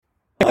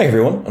Hi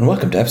everyone, and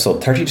welcome to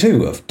episode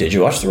 32 of Did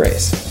You Watch the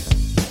Race?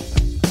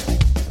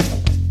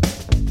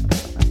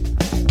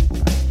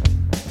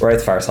 We're at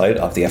the far side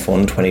of the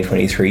F1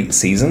 2023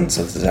 season,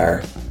 so this is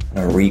our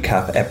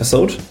recap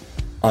episode.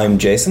 I'm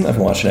Jason, I've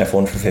been watching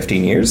F1 for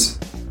 15 years.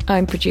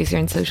 I'm producer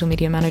and social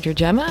media manager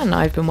Gemma, and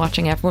I've been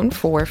watching F1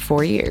 for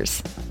 4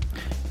 years.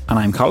 And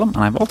I'm Colin, and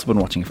I've also been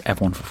watching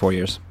F1 for 4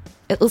 years.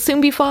 It'll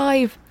soon be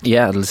 5.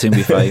 Yeah, it'll soon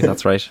be 5,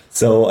 that's right.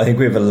 So I think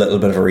we have a little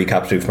bit of a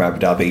recap to do from Abu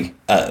Dhabi.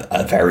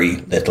 A very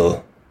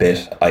little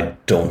bit. I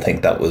don't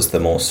think that was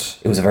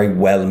it was a very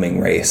whelming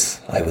race,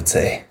 I would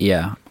say.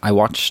 Yeah, I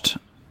watched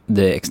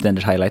the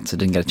extended highlights. I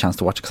didn't get a chance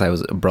to watch it because I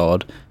was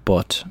abroad,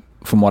 but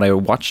from what I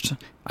watched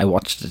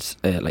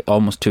it like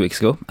almost 2 weeks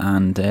ago,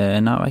 and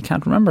now I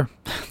can't remember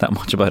that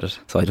much about it.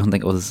 So I don't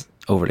think it was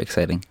overly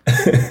exciting.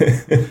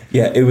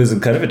 Yeah, it was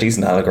kind of a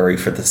decent allegory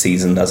for the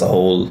season as a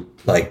whole.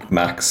 Like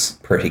Max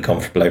pretty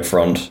comfortable out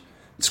front,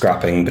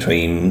 scrapping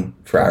between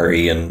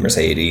Ferrari and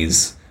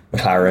Mercedes,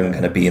 McLaren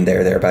kind of being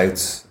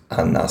thereabouts,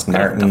 and Aston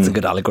Martin. That's a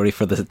good allegory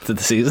for the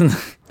season.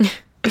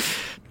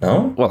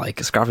 No? Well,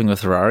 like scrapping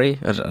with Ferrari?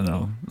 I don't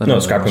know.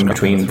 Scrapping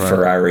between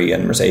Ferrari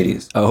and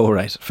Mercedes. Oh,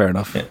 right. Fair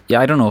enough.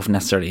 Yeah, I don't know if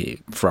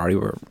necessarily Ferrari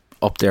were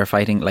up there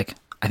fighting. Like,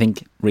 I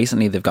think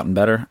recently they've gotten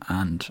better,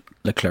 and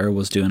Leclerc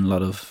was doing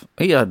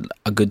he had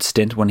a good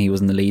stint when he was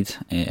in the lead,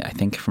 I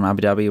think, from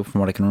Abu Dhabi, from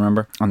what I can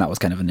remember. And that was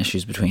kind of an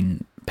issues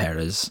between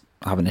Perez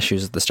having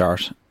issues at the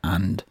start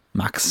and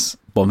Max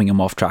bumming him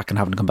off track and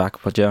having to come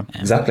back. But yeah.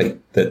 Exactly.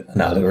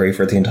 An allegory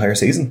for the entire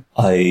season.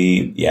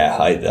 I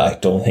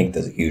don't think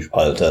there's a huge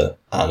pile to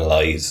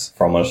analyse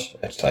from it.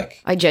 It's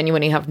like, I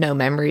genuinely have no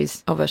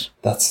memories of it.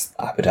 That's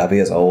Abu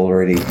Dhabi as a whole,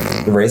 really.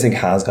 The racing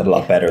has got a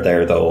lot better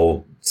there,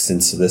 though,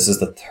 since this is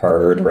the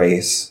third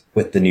race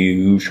with the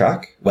new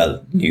track.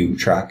 Well, new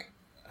track.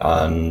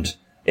 And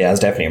it has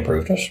definitely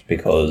improved it,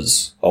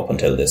 because up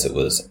until this it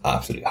was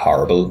absolutely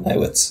horrible.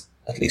 Now it's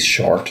at least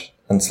short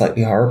and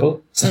slightly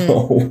horrible,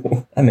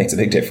 so that makes a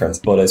big difference.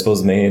 But I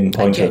suppose the main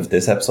point of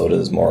this episode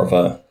is more of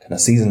a kind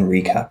of season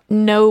recap.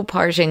 No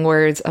parting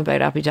words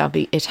about Abu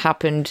Dhabi. It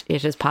happened,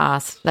 it has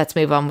passed, let's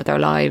move on with our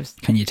lives.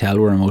 Can you tell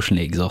we're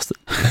emotionally exhausted?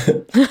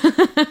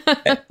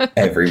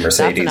 Every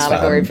Mercedes That's an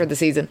allegory for the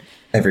season.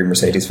 Every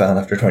Mercedes fan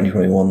after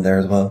 2021 there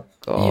as well.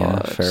 God.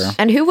 Yeah, fair.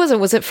 And who was it?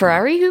 Was it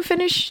Ferrari who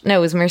finished? No,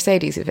 it was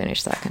Mercedes who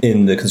finished second.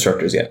 In the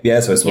constructors, yeah.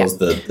 Yeah, so I suppose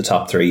the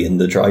top three in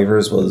the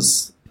drivers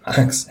was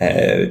Max,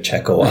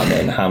 Checo, and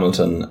then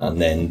Hamilton,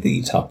 and then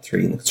the top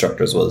three in the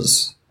constructors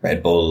was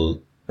Red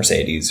Bull,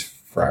 Mercedes,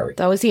 Ferrari.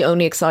 That was the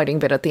only exciting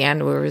bit at the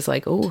end, where it was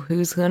like, oh,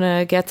 who's going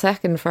to get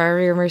second,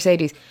 Ferrari or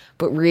Mercedes?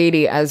 But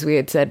really, as we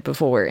had said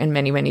before, in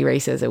many, many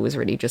races, it was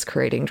really just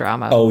creating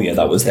drama. Oh yeah,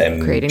 that was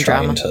them creating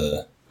trying drama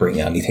to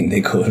bring anything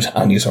they could,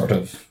 any sort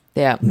of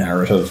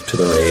narrative to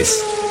the race.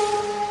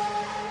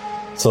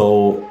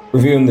 So,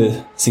 reviewing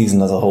the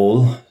season as a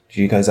whole,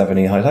 do you guys have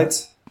any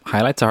highlights?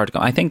 Highlights are hard to go.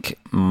 I think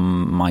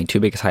my two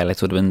biggest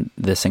highlights would have been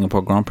the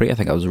Singapore Grand Prix. I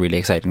think that was a really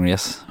exciting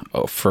race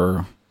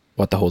for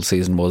what the whole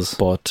season was,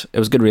 but it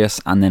was a good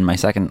race. And then my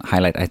second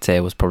highlight, I'd say,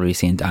 was probably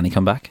seeing Danny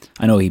come back.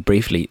 I know he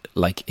briefly,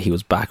 he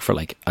was back for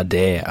a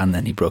day and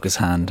then he broke his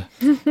hand,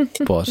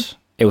 but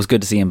it was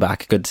good to see him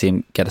back, good to see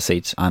him get a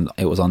seat, and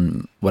it was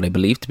on what I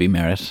believe to be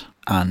merit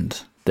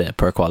and the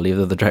poor quality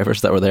of the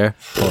drivers that were there.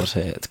 But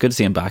it's good to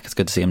see him back. It's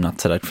good to see him not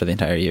sit out for the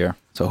entire year.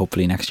 So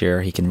hopefully next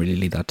year he can really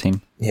lead that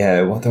team.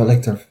 Yeah, well,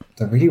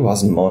 there really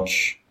wasn't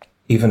much,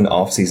 even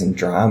off-season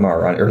drama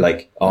or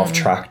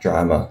off-track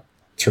drama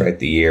throughout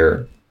the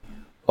year,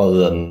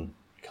 other than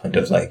kind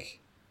of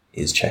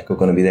is Checo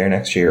going to be there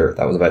next year?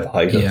 That was about the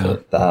height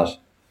of that.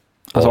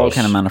 It's all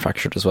kind of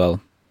manufactured as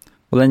well.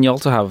 Well, then you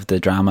also have the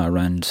drama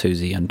around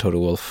Susie and Toto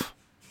Wolff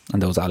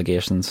and those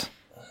allegations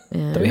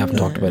that we haven't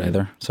talked about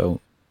either. So,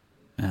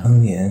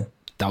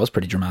 that was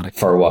pretty dramatic.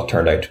 For what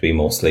turned out to be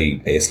mostly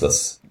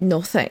baseless.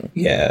 Nothing.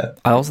 Yeah.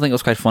 I also think it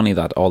was quite funny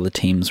that all the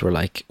teams were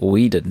like,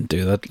 we didn't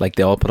do that.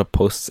 They all put up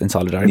posts in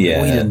solidarity.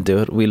 Yeah. We didn't do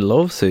it. We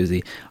love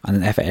Susie.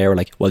 And then FIA were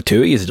like, well,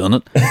 2 of you's done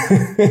it.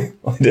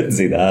 I didn't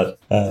see that.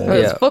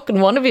 It's fucking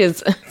one of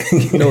yous.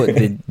 No,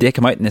 they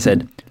came out and they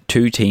said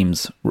 2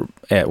 teams,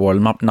 well,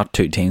 not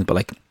 2 teams,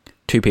 but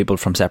 2 people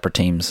from separate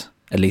teams,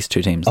 at least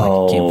 2 teams,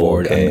 came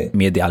forward and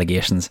made the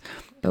allegations.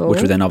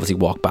 Which were then obviously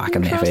walked back,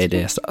 and the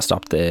FAA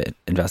stopped the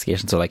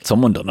investigation. So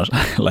someone done it.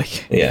 It's not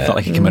like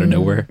it came out of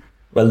nowhere.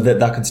 Well,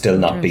 that could still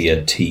not be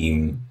a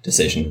team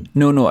decision.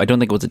 No, I don't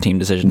think it was a team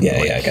decision. Yeah,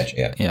 I get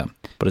you. Yeah,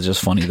 but it's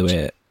just funny the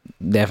way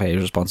the FAA's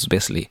response was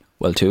basically,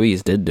 well, 2 of you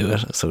did do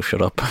it, so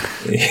shut up.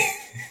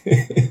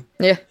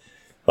 Yeah.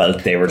 Well,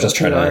 they were just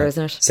trying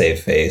to save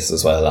face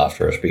as well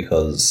after it,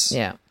 because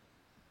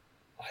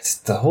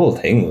the whole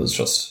thing was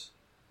just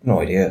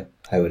no idea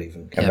how it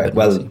even came out.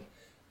 Well,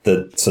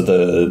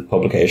 the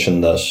publication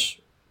that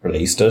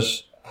released it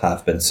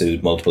have been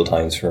sued multiple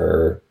times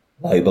for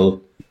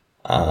libel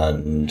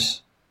and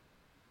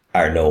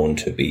are known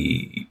to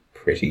be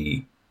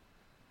pretty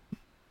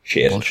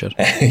bullshit.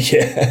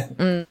 Yeah.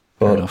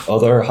 But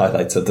other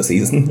highlights of the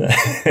season.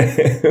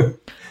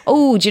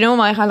 Oh, do you know what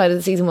my highlight of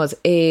the season was?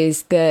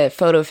 Is the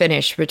photo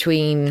finish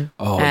between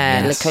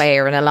yes.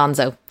 Leclerc and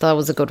Alonso. That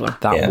was a good one.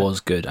 That was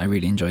good. I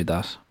really enjoyed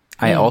that.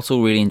 I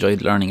also really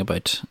enjoyed learning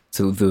about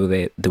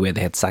the way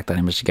they had sacked that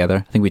image together.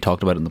 I think we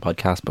talked about it in the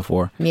podcast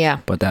before. Yeah.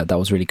 But that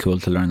was really cool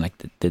to learn, like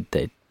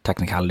the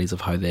technicalities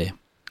of how they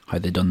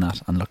done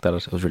that and looked at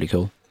it. It was really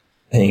cool.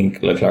 I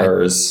think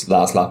Leclerc's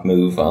last lap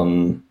move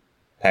on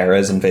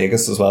Perez in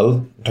Vegas as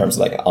well, in terms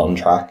of like on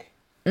track.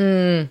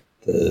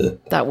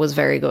 That was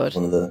very good.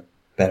 One of the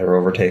better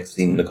overtakes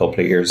seen in a couple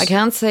of years. I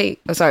can't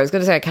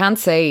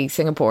say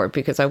Singapore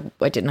because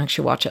I didn't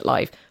actually watch it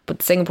live, but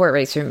the Singapore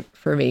race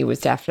for me was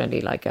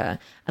definitely like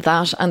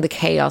that and the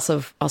chaos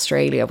of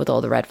Australia with all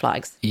the red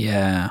flags.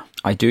 Yeah,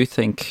 I do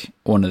think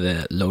one of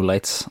the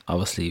lowlights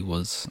obviously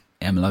was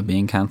Imola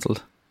being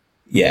cancelled.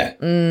 Yeah.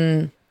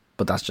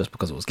 But that's just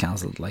because it was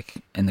cancelled. Like,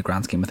 in the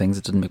grand scheme of things,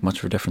 it didn't make much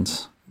of a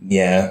difference.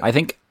 Yeah. I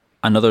think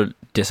another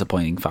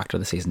disappointing factor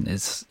of the season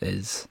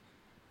is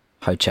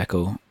how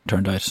Checo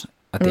turned out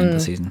at the end of the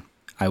season.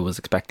 I was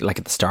expecting, like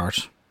at the start,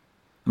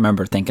 I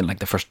remember thinking like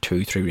the first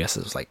 2-3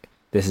 races, like,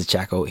 this is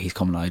Checo, he's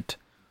coming out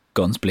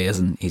guns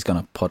blazing, he's going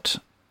to put,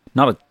 he's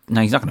not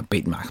going to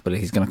beat Max, but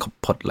he's going to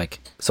put like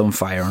some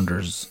fire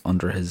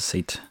under his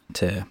seat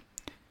to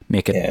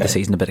make it the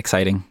season a bit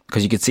exciting.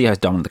 Because you could see how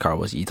dominant the car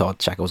was. You thought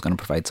Checo was going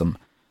to provide some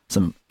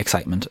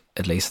excitement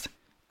at least.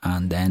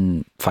 And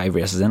then 5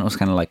 races in, it was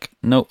kind of like,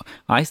 no,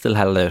 I still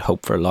held out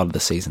hope for a lot of the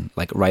season,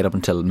 like right up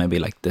until maybe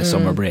like the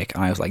summer break.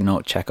 And I was like, no,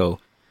 Checo,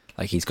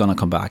 like he's going to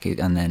come back.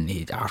 And then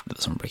after the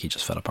summer break, he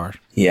just fell apart.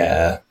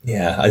 Yeah.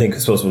 I think I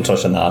suppose we'll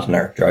touch on that in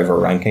our driver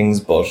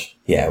rankings, but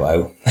yeah,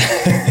 wow.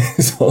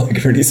 That's all I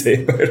can really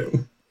say about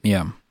him.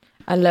 Yeah.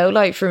 A low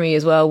light for me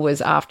as well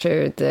was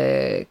after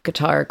the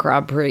Qatar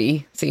Grand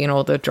Prix. So, you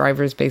know, the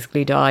drivers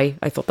basically die.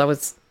 I thought that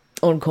was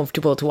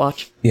uncomfortable to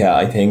watch. Yeah,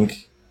 I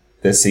think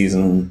this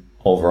season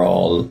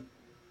overall,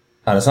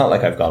 and it's not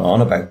like I've gone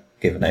on about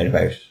giving out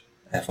about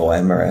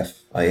FOM or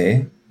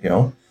FIA, you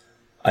know,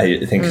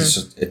 I think it's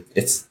just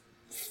it's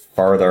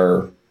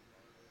further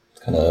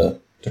kind of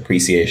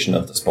depreciation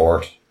of the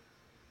sport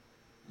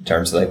in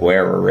terms of like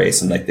where we're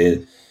racing. Like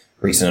the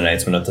recent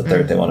announcement of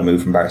that they want to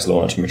move from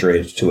Barcelona to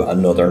Madrid to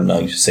another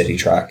night city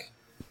track.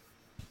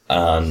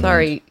 And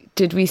sorry,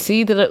 did we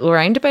see the little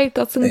roundabout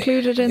that's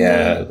included in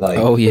there? Yeah, like,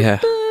 oh yeah,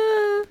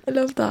 I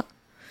love that.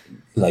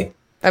 Like,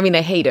 I mean,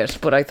 I hate it,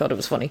 but I thought it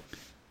was funny.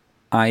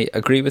 I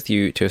agree with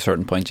you to a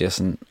certain point,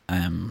 Jason,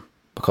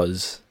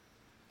 because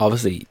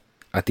obviously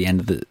at the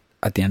end of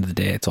the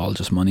day, it's all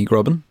just money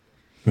grubbing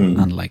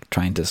and like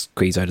trying to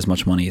squeeze out as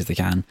much money as they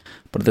can.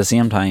 But at the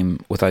same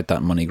time, without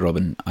that money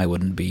grubbing, I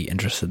wouldn't be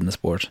interested in the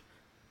sport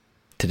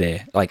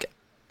today. Like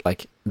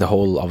the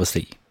whole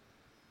obviously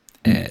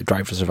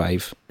Drive to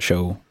Survive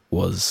show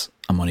was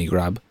a money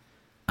grab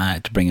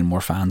to bring in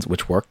more fans,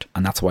 which worked,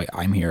 and that's why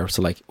I'm here.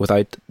 So like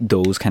without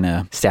those kind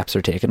of steps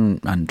are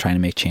taken and trying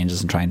to make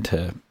changes and trying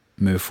to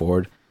move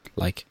forward,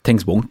 like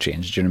things won't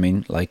change. Do you know what I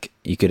mean? Like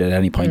you could at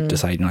any point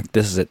decide, you know, like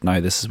this is it now,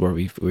 this is where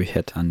we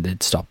hit, and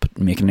they'd stop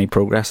making any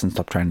progress and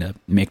stop trying to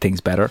make things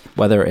better.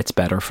 Whether it's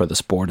better for the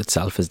sport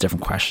itself is a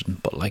different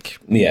question, but like,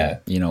 yeah,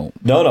 you know,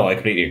 no, I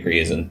completely agree.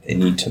 Isn't they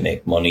need to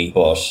make money,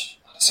 but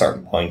at a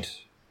certain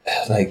point,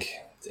 like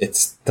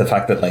it's the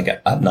fact that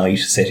like a night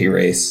city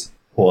race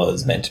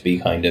was meant to be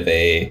kind of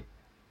a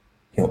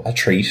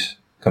treat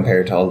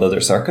compared to all the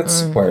other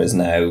circuits, whereas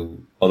now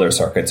other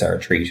circuits are a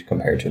treat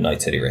compared to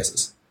night city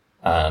races.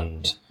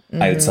 And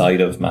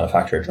outside of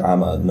manufactured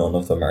drama, none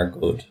of them are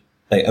good.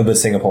 Like, but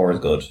Singapore is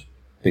good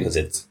because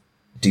it's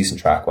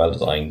decent track, well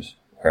designed.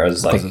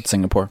 Whereas like, because it's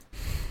Singapore.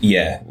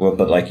 Yeah, well,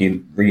 but like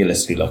you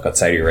realistically look at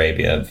Saudi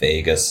Arabia,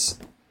 Vegas,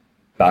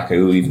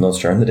 Baku, even though it's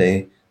during the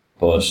day,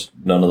 but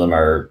none of them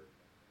are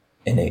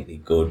innately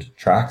good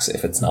tracks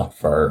if it's not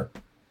for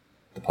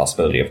the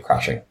possibility of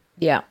crashing.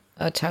 Yeah,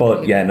 totally.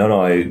 But yeah,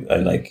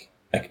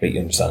 I completely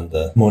understand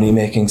the money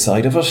making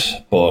side of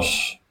it, but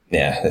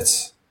yeah,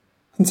 it's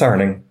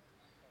concerning.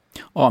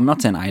 Oh, I'm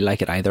not saying I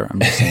like it either. I'm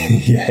just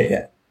saying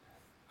yeah.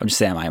 I'm just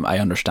saying I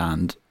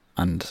understand,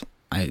 and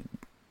I'd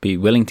be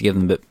willing to give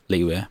them a bit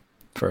leeway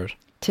for it.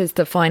 'Tis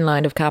the fine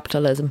line of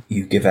capitalism.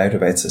 You give out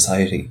about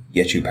society,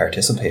 yet you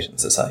participate in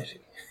society.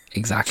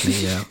 Exactly,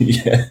 yeah.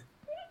 Yeah.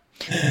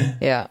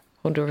 Yeah,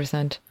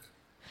 100%.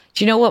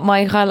 Do you know what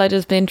my highlight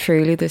has been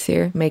truly this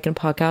year? Making a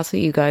podcast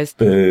with you guys.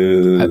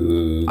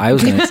 Boo. I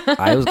was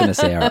gonna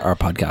say our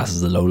podcast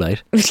is a low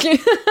light.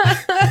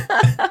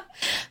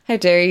 How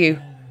dare you?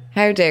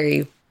 How dare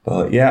you?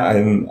 But yeah,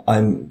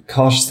 I'm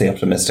cautiously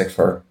optimistic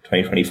for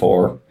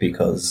 2024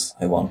 because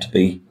I want to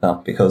be,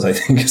 not because I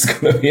think it's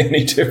going to be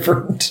any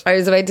different. I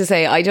was about to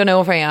say, I don't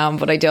know if I am,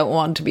 but I don't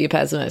want to be a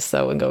pessimist,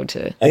 so I'm going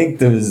to I think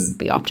there was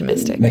be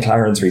optimistic.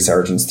 McLaren's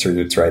resurgence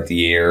throughout the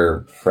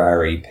year,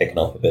 Ferrari picking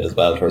up a bit as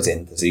well towards the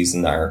end of the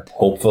season are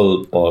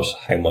hopeful, but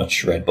how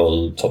much Red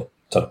Bull took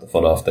the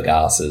foot off the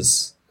gas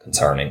is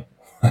concerning,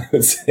 I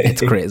would say.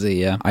 It's crazy,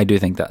 yeah. I do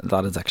think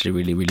that is actually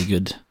really, really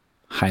good.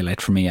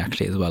 Highlight for me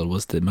actually as well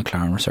was the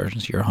McLaren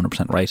resurgence. You're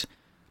 100% right.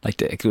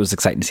 Like it was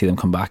exciting to see them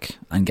come back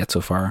and get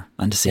so far,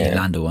 and to see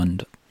Lando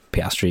and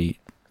Piastri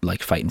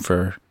like fighting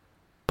for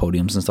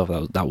podiums and stuff.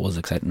 That was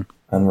exciting.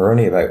 And we're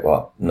only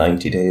about,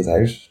 90 days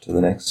out to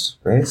the next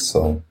race,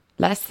 so...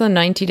 Less than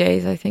 90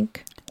 days, I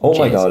think. Oh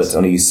my God, it's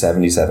only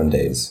 77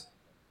 days.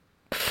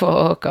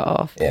 Fuck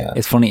off. Yeah.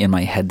 It's funny, in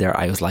my head there,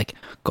 I was like,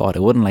 God, I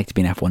wouldn't like to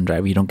be an F1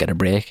 driver. You don't get a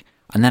break.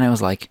 And then I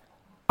was like,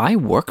 I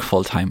work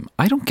full time.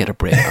 I don't get a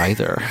break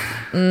either.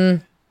 Yeah,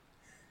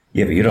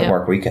 but you don't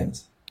work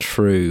weekends.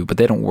 True, but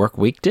they don't work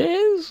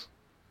weekdays?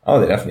 Oh,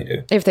 they definitely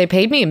do. If they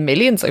paid me in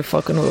millions, I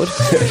fucking would.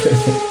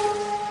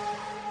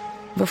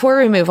 Before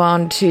we move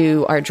on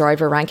to our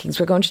driver rankings,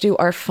 we're going to do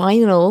our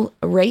final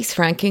race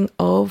ranking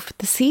of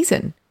the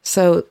season.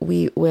 So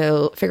we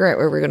will figure out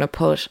where we're going to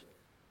put...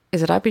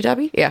 Is it Abu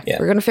Dhabi? Yeah.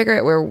 We're going to figure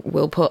out where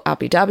we'll put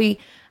Abu Dhabi,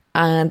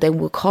 and then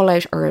we'll call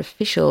out our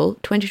official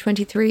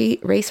 2023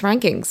 race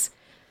rankings.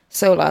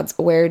 So, lads,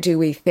 where do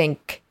we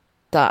think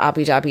that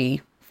Abu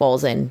Dhabi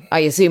falls in? I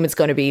assume it's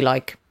going to be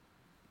like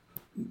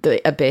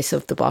the abyss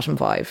of the bottom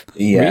five.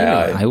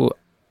 Yeah. Really?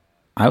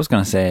 I was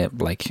going to say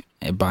like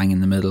a bang in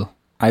the middle.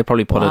 I'd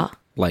probably put it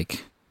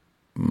like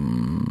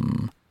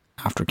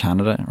after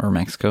Canada or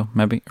Mexico,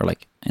 maybe, or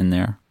like in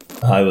there.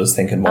 I was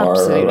thinking more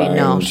Absolutely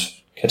around not.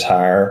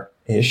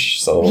 Qatar-ish,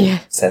 so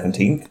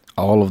 17th.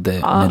 All of the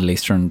Middle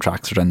Eastern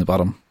tracks are down the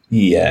bottom.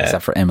 Yeah.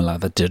 Except for Imola,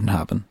 that didn't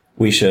happen.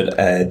 We should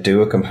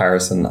do a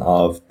comparison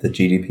of the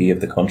GDP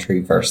of the country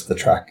versus the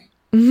track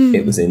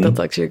it was in. That's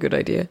actually a good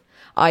idea.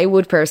 I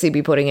would personally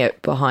be putting it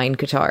behind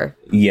Qatar.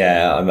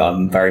 Yeah,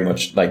 I'm very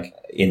much like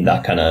in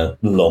that kind of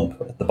lump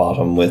at the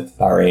bottom with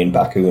Bahrain,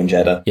 Baku and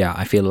Jeddah. Yeah,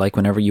 I feel like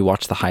whenever you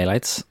watch the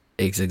highlights,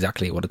 it's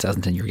exactly what it says,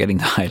 and you're getting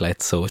the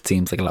highlights, so it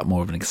seems like a lot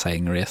more of an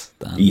exciting race.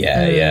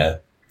 Yeah.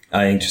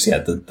 I think just,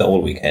 the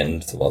whole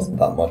weekend there wasn't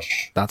that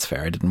much. That's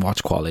fair. I didn't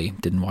watch quali,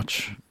 didn't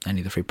watch any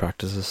of the free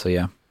practices, so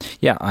yeah.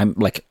 Yeah, I'm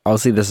like,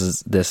 obviously this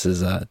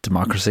is a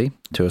democracy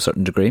to a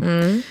certain degree.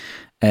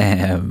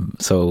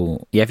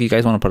 So yeah, if you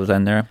guys want to put it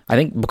down there, I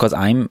think because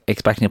I'm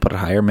expecting to put it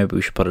higher, maybe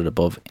we should put it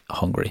above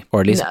Hungary,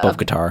 or at least above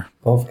Qatar.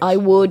 I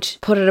would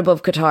put it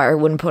above Qatar. I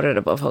wouldn't put it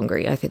above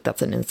Hungary. I think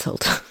that's an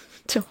insult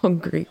to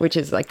Hungary, which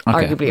is like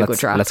arguably a good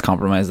track. Let's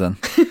compromise then.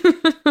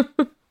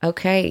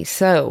 Okay,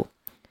 so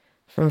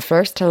from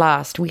first to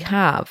last, we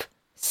have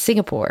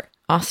Singapore,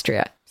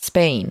 Austria,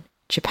 Spain,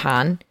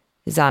 Japan,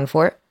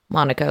 Zandvoort,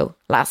 Monaco,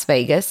 Las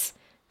Vegas,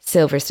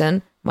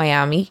 Silverstone,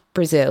 Miami,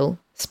 Brazil,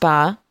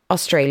 Spa,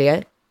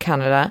 Australia,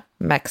 Canada,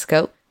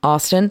 Mexico,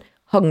 Austin,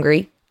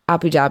 Hungary,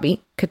 Abu Dhabi,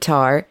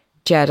 Qatar,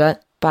 Jeddah,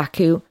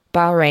 Baku,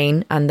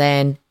 Bahrain, and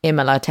then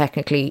Imola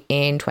technically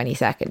in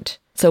 22nd.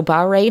 So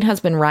Bahrain has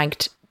been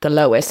ranked the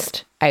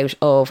lowest out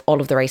of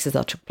all of the races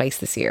that took place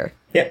this year.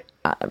 Yeah.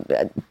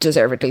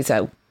 Deservedly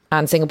so.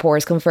 And Singapore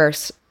has come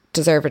first,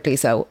 deservedly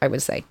so, I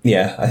would say.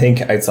 Yeah, I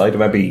think outside of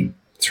maybe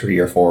 3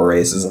 or 4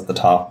 races at the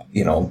top,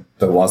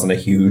 there wasn't a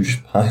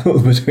huge pile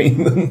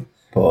between them.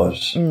 But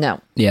no.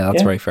 Yeah,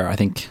 that's very fair. I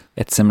think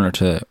it's similar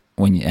to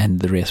when you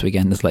end the race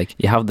weekend. It's like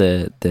you have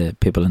the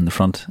people in the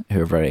front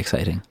who are very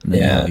exciting, and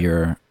then you have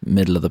your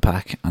middle of the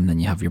pack, and then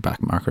you have your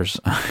back markers.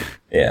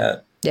 Yeah,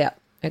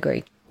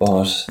 agree.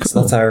 But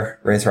so that's our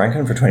race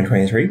ranking for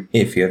 2023.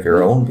 If you have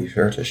your own, be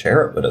sure to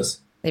share it with us.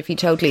 If you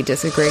totally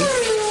disagree.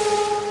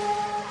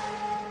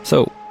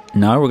 So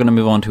now we're going to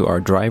move on to our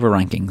driver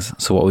rankings.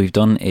 So what we've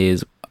done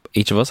is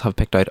each of us have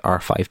picked out our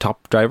 5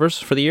 top drivers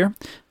for the year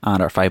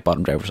and our 5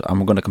 bottom drivers, and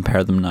we're going to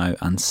compare them now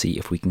and see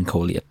if we can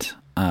collate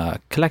a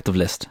collective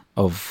list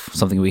of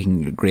something we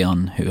can agree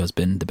on who has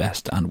been the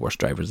best and worst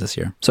drivers this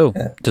year. So,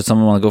 does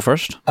someone want to go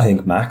first? I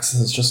think Max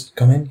has just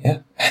come in,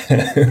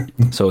 yeah.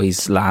 So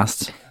he's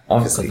last.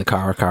 Obviously. Because the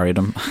car carried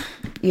him.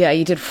 Yeah,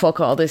 you did fuck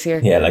all this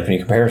year. Yeah, like when you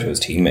compare it to his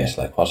teammate,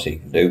 like what did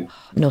he do?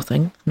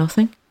 Nothing.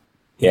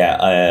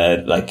 Yeah,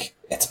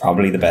 it's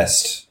probably the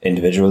best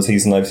individual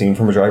season I've seen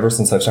from a driver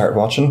since I've started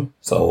watching.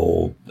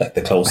 So, like,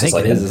 the closest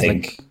I can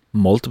think. Like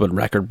multiple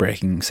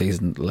record-breaking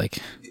season, like...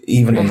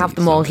 Even I have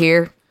them all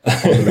here.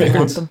 I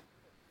want them.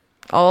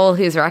 All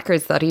his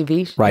records that he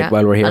beat. Right,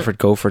 while we're here for it,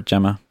 go for it,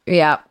 Gemma.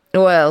 Yeah,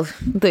 well,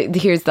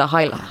 here's the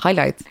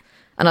highlights.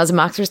 And as a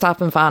Max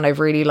Verstappen fan, I've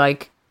really,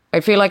 I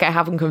feel like I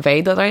haven't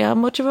conveyed that I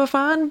am much of a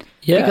fan.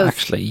 Yeah, because,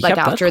 actually. You like,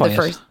 kept after that the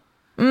quiet. first...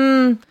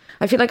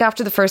 I feel like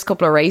after the first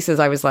couple of races,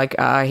 I was like,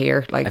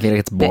 here. Like, I feel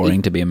like it's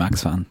boring to be a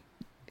Max fan.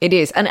 It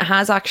is. And it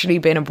has actually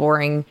been a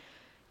boring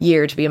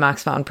year to be a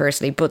Max fan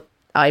personally. But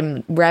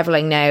I'm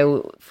reveling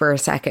now for a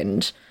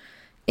second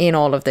in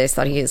all of this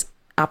that he is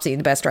absolutely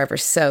the best driver.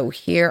 So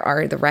here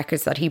are the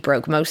records that he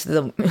broke. Most of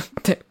them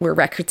were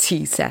records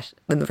he set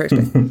in the first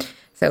place.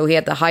 So he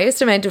had the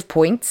highest amount of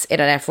points in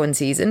an F1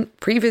 season,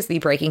 previously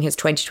breaking his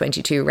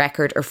 2022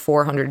 record of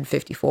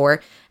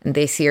 454, and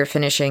this year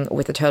finishing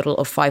with a total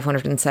of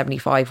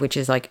 575, which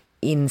is like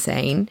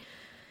insane.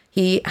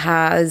 He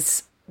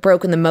has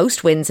broken the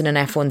most wins in an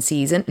F1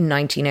 season,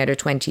 19 out of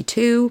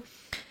 22,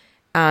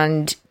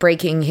 and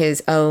breaking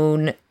his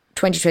own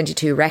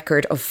 2022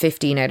 record of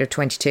 15 out of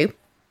 22.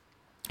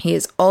 He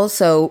has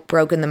also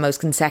broken the most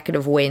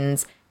consecutive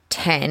wins,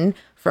 10,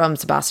 from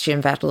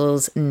Sebastian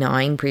Vettel's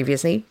 9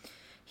 previously.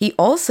 He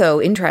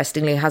also,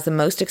 interestingly, has the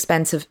most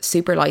expensive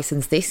super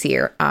license this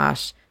year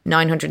at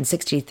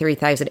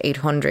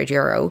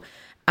 €963,800.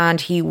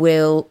 And he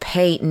will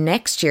pay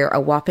next year a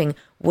whopping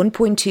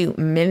 €1.2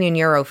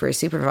 million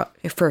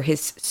for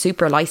his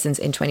super license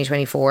in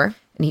 2024.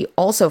 And he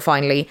also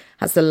finally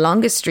has the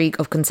longest streak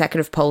of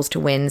consecutive poles to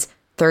wins,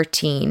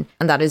 13.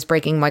 And that is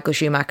breaking Michael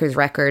Schumacher's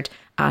record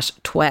at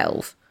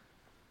 12.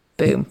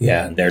 Boom.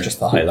 Yeah, they're just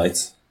the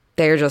highlights.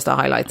 They're just the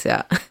highlights,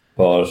 yeah.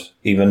 But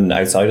even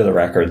outside of the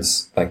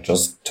records, like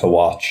just to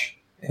watch,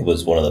 it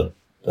was one of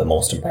the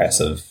most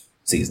impressive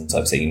seasons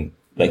I've seen.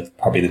 Like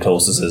probably the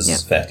closest is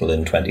Vettel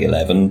in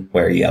 2011,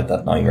 where he had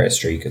that 9-race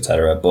streak,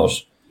 etc. But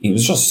he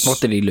was just...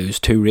 What did he lose?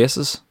 2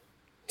 races?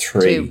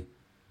 3.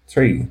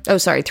 3. Oh,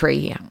 sorry, 3,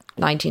 yeah.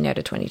 19 out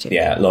of 22.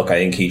 Yeah, look, I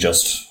think he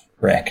just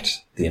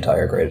wrecked the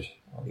entire grid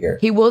all year.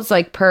 He was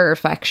like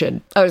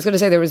perfection. I was going to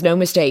say there was no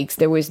mistakes.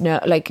 There was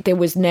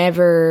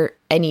never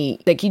any,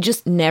 like he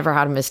just never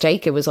had a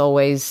mistake. It was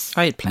always...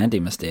 I had plenty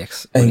of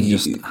mistakes. But he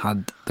just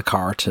had the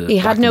car to... He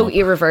had no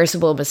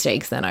irreversible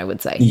mistakes then, I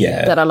would say.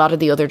 Yeah. That a lot of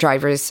the other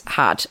drivers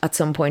had at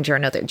some point or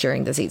another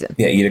during the season.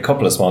 Yeah, he had a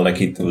couple of small,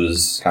 like there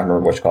was, I can't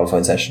remember which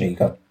qualifying session he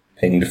got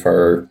pinged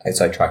for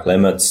outside track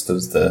limits. There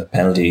was the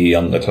penalty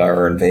on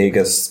Leclerc in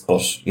Vegas.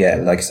 But yeah,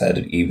 like I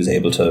said, he was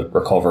able to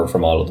recover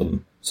from all of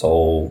them.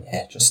 So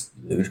yeah, just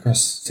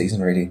ludicrous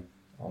season really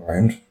all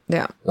around.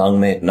 Yeah. Long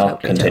may it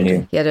not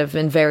continue. Yeah, I've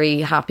been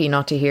very happy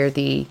not to hear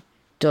the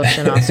Dutch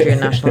and Austrian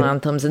national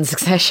anthems in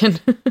succession.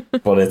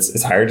 But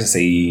it's hard to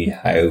see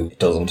how it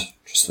doesn't,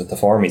 just with the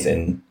form he's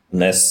in,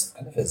 unless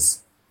kind of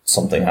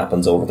something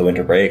happens over the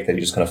winter break that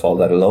he just kind of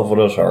falls out of love with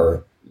it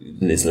or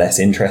is less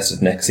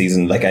interested next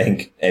season. Like I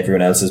think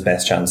everyone else's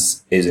best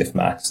chance is if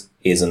Max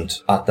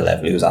isn't at the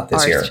level he was at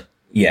this year.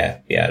 Yeah,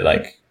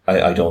 like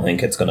I don't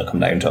think it's going to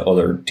come down to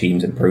other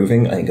teams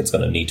improving. I think it's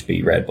going to need to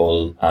be Red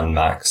Bull and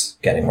Max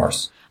getting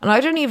worse. And I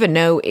don't even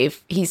know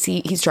if he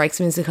strikes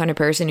me as the kind of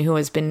person who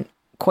has been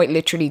quite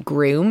literally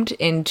groomed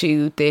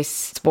into this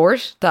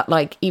sport, that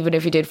like even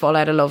if he did fall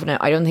out of love in it,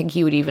 I don't think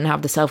he would even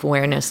have the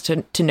self-awareness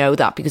to know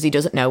that, because he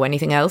doesn't know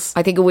anything else.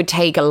 I think it would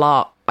take a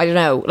lot. I don't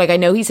know, like I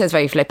know he says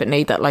very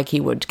flippantly that like he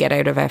would get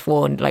out of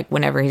F1 like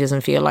whenever he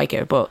doesn't feel like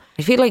it, but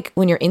I feel like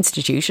when you're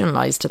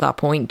institutionalized to that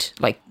point,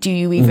 like do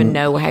you even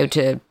know how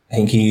to... I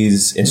think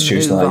he's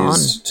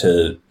institutionalized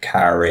to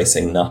car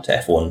racing, not to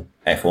F1.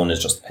 F1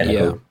 is just the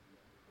pinnacle. Yeah.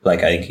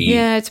 Like I think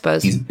I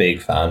suppose he's a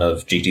big fan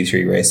of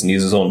GT3 racing. He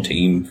has his own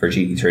team for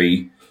GT3.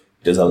 He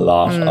does a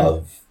lot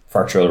of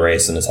virtual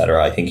racing,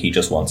 etc. I think he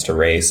just wants to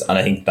race, and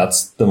I think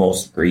that's the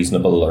most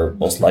reasonable or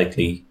most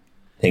likely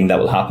thing that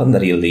will happen,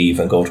 that he'll leave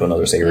and go to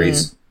another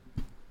series.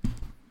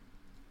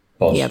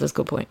 But, yeah, that's a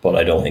good point. But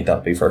I don't think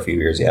that'll be for a few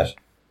years yet.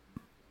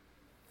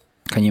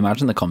 Can you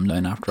imagine the come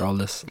down after all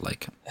this?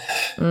 Like,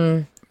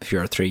 if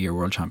you're a 3-year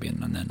world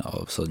champion and then all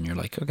of a sudden you're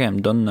like, okay,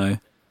 I'm done now,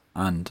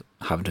 and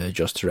having to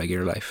adjust to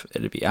regular life,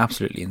 it'd be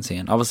absolutely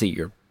insane. Obviously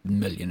you're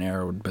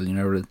millionaire or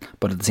billionaire,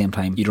 but at the same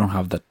time you don't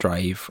have that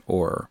drive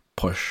or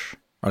push,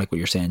 or like what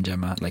you're saying,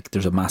 Gemma, like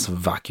there's a massive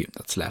vacuum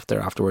that's left there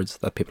afterwards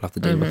that people have to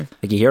deal with.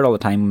 Like you hear it all the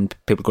time when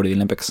people go to the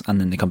Olympics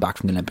and then they come back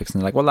from the Olympics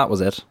and they're like, well, that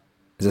was it.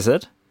 Is this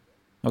it?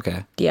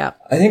 Okay. Yeah.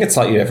 I think it's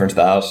slightly different to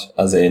that,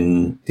 as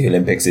in the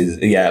Olympics is,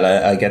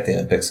 yeah, I get the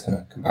Olympics kind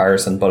of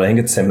comparison, but I think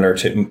it's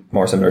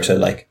more similar to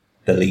like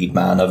the lead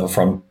man of the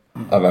front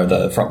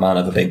man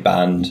of a big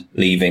band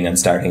leaving and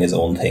starting his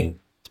own thing.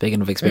 Speaking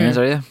of experience,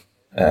 are you?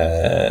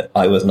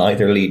 I was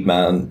neither lead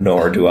man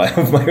nor do I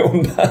have my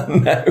own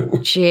band now.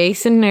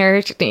 Jason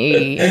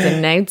Nertney is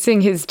announcing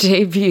his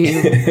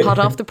debut, hot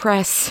off the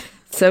press,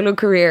 solo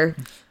career.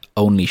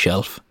 Only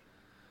shelf.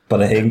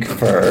 But I think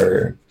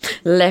for...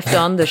 Left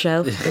on the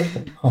shelf.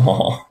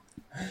 I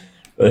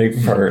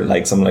think for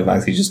like someone like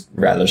Max, he just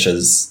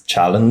relishes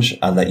challenge,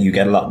 and that you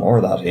get a lot more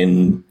of that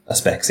in a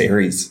spec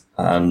series.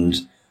 And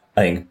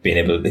I think being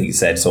able, he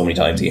said so many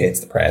times he hates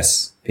the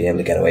press, being able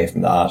to get away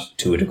from that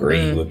to a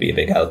degree would be a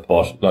big help.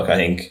 But look, I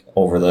think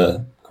over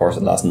the course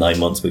of the last 9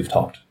 months, we've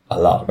talked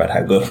a lot about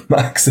how good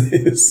Max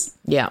is.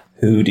 Yeah.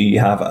 Who do you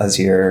have as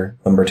your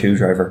number 2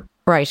 driver?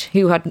 Right.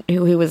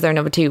 Who was their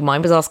number 2?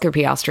 Mine was Oscar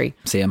Piastri.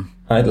 Same.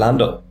 I had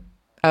Lando.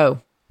 Oh.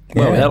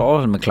 Well, we had all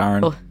of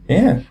McLaren. Oh.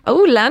 Yeah.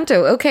 Oh,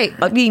 Lando. Okay.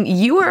 I mean,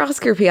 you are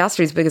Oscar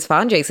Piastri's biggest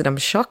fan, Jason. I'm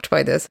shocked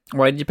by this.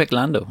 Why did you pick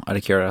Lando, out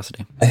of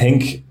curiosity? I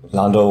think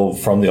Lando,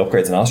 from the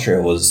upgrades in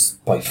Austria, was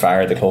by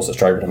far the closest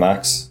driver to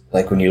Max.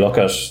 Like, when you look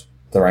at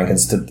the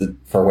rankings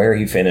for where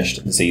he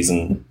finished the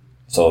season,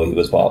 so he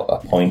was, a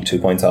point, 2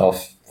 points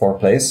off 4th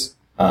place.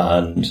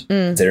 And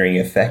considering he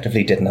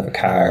effectively didn't have a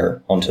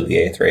car until the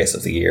 8th race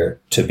of the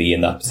year, to be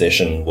in that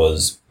position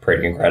was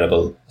pretty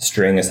incredible.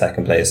 String of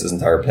second places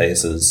and third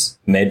places.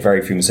 Made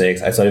very few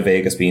mistakes, outside of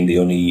Vegas being the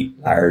only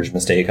large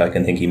mistake I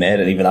can think he made.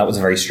 And even that was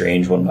a very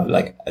strange one.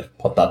 Like, I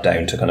put that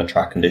down to kind of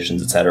track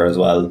conditions, etc. as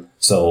well.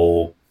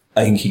 So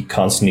I think he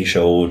constantly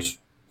showed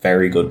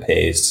very good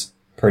pace,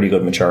 pretty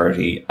good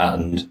maturity,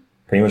 and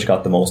pretty much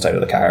got the most out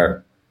of the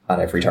car at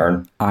every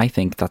turn. I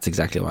think that's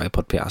exactly why I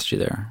put Piastri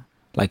there.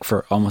 Like,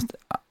 for almost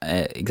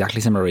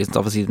exactly similar reasons.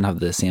 Obviously he didn't have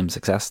the same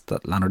success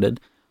that Lando did,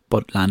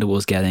 but Lando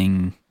was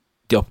getting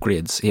the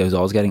upgrades. He was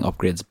always getting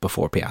upgrades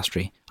before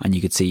Piastri, and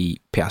you could see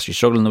Piastri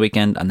struggling the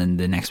weekend, and then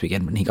the next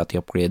weekend when he got the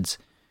upgrades,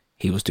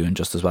 he was doing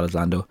just as well as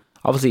Lando.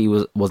 Obviously,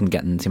 he wasn't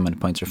getting the same amount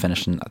of points or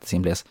finishing at the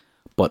same place,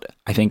 but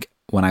I think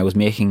when I was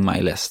making my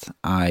list,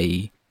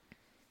 I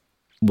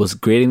was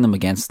grading them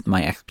against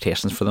my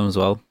expectations for them as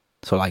well.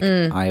 So like,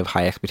 I have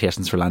high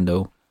expectations for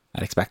Lando.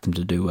 I'd expect him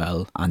to do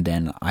well, and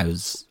then I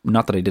was,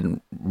 not that I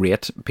didn't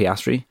rate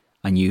Piastri,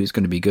 I knew he was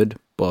going to be good,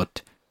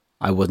 but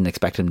I wasn't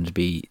expecting him to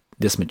be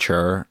this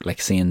mature,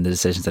 like seeing the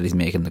decisions that he's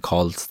making, the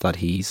calls that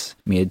he's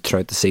made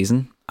throughout the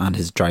season, and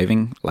his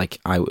driving. Like,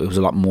 it was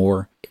a lot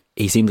more,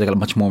 he seems like a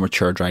much more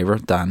mature driver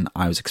than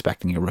I was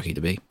expecting a rookie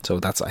to be. So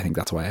I think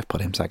that's why I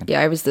put him second.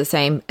 Yeah, I was the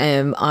same.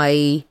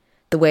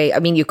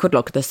 You could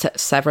look at this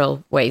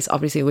several ways,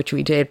 obviously, which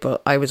we did,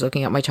 but I was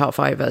looking at my top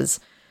 5 as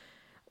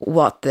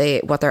what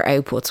their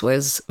outputs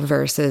was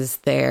versus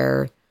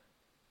their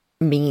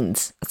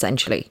means,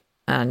 essentially.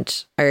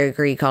 And I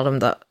agree, Colin,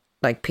 that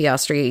like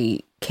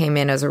Piastri came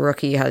in as a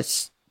rookie, a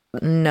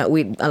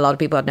lot of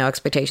people had no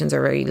expectations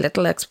or very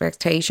little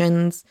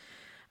expectations,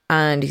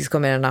 and he's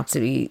come in and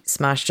absolutely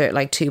smashed it.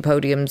 Like 2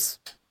 podiums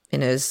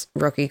in his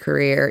rookie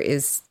career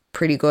is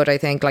pretty good, I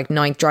think. Like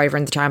 9th driver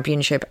in the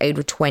championship out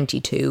of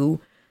 22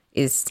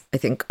 is, I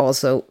think,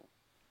 also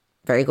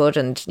very good.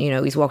 And, you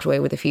know, he's walked away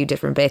with a few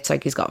different bits.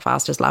 Like he's got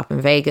fastest lap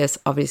in Vegas.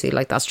 Obviously,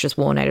 like that's just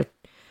one out of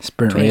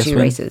sprint 22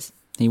 races.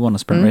 He won a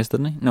sprint race,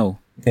 didn't he? No.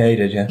 Yeah, he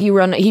did, yeah. He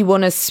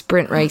won a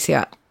sprint race,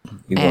 yeah.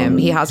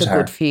 He has a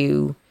good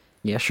few.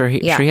 Yeah, sure.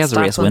 He has a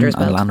race win,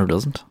 and Lando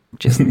doesn't.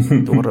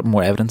 Jason, what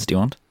more evidence do you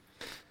want?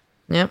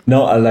 Yeah.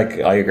 No,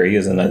 I agree,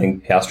 and I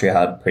think Piastri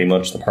had pretty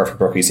much the perfect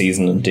rookie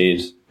season and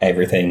did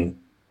everything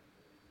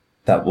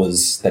that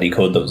he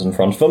could that was in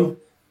front of him.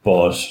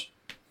 But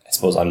I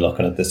suppose I'm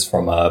looking at this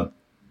from an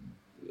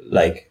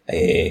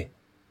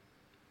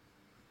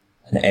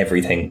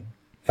everything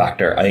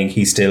factor. I think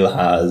he still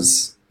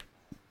has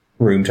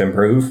room to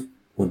improve,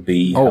 would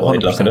be how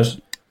I'd look at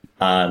it.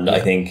 And I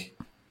think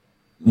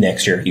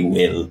next year he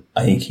will.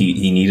 I think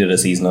he needed a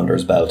season under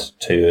his belt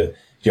to,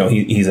 you know,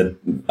 he's a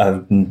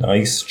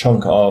nice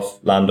chunk off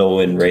Lando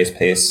in race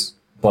pace,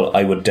 but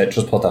I would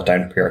just put that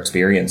down to pure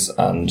experience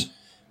and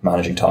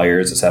managing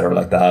tyres, etc.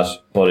 like that.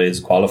 But his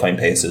qualifying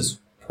pace is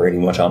pretty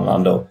much on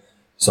Lando.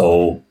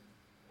 So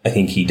I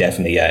think he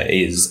definitely had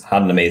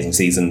an amazing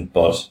season,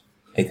 but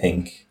I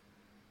think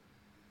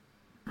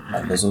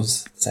Lando's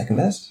was second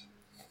best.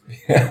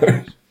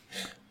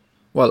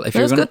 Well, if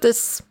you're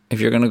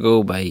going to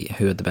go by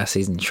who had the best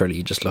season, surely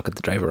you just look at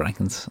the driver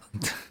rankings.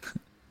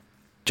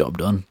 Job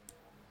done.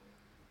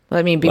 Well,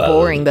 I mean, it'd be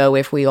boring though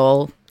if we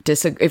all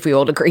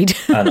agreed.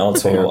 And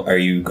also, are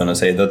you going to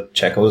say that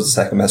Checo was the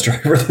second best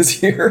driver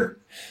this year?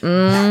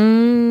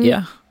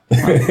 Yeah.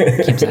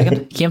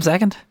 Well, came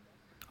second.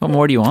 What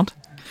more do you want?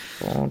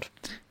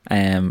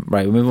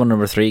 Right, we move on to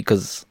number 3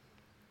 because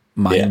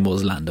mine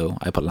was Lando.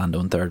 I put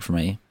Lando in 3rd for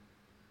me.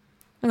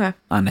 Okay.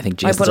 And I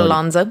think I put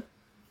Alonso.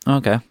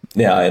 Okay.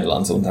 Yeah, I had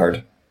Alonso in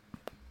 3rd.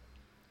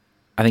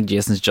 I think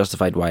Jason's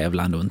justified why I have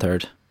Lando in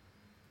 3rd.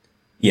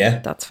 Yeah.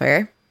 That's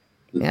fair.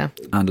 Yeah.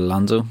 And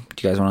Alonso. Do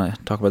you guys want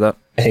to talk about that?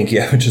 I think,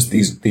 just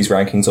these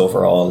rankings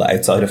overall,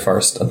 outside of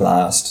first and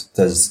last,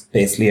 there's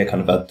basically a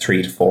kind of a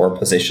 3 to 4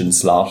 position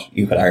slot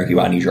you could argue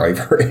any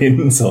driver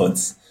in. So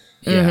it's...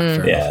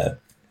 Yeah.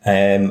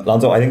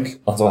 Alonso, I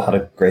think Alonso had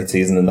a great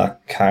season in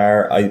that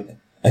car. I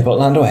put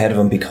Lando ahead of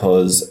him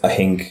because I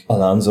think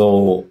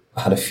Alonso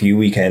had a few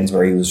weekends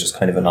where he was just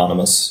kind of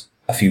anonymous,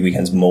 a few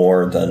weekends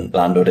more than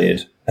Lando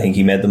did. I think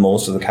he made the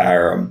most of the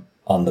car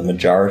on the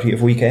majority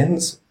of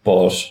weekends,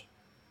 but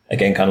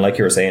again, kind of like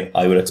you were saying,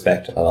 I would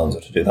expect Alonso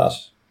to do that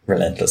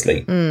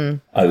relentlessly.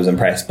 I was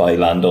impressed by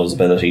Lando's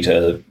ability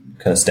to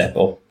kind of step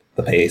up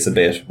the pace a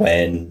bit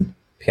when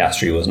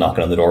Piastri was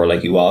knocking on the door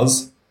like he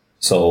was.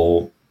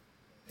 So,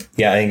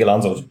 yeah, I think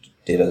Alonso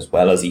did as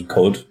well as he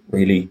could,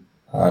 really.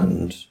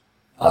 And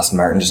Aston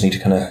Martin just need to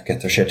kind of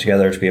get their shit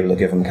together to be able to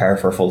give him a car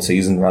for a full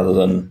season rather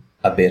than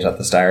a bit at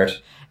the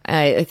start.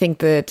 I think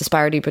the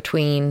disparity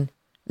between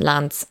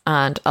Lance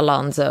and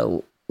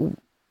Alonso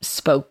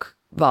spoke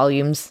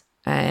volumes.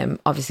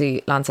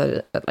 Obviously, Lance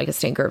had like a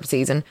stinker of a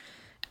season.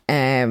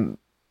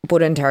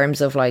 But in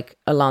terms of like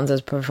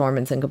Alonso's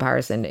performance in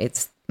comparison,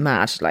 it's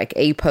mad. Like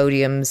 8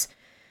 podiums.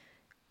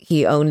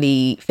 He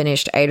only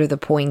finished out of the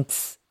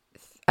points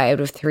out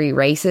of 3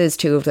 races.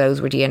 2 of those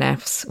were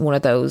DNFs. One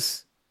of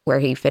those where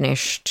he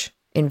finished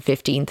in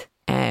 15th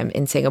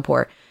in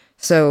Singapore.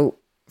 So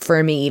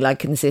for me, like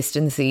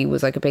consistency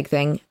was like a big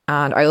thing.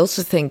 And I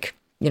also think,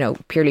 you know,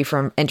 purely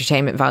from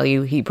entertainment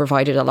value, he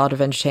provided a lot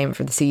of entertainment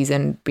for the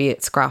season, be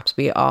it scraps,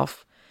 be it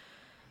off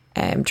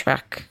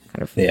track,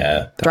 kind of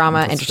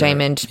drama,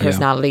 entertainment,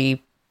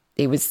 personality.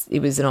 It was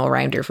an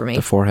all-rounder for me.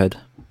 The forehead.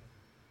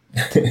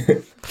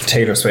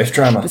 Taylor Swift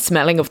drama. The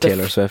smelling of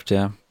Taylor Swift,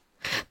 yeah.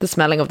 The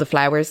smelling of the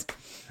flowers.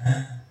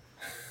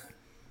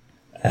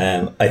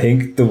 I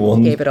think the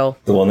one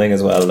thing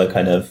as well that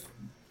kind of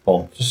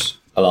bumped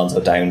Alonso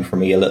down for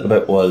me a little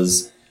bit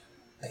was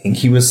I think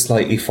he was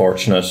slightly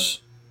fortunate,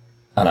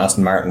 and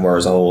Aston Martin were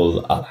as a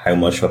whole, at how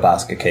much of a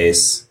basket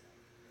case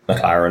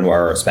McLaren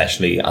were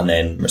especially, and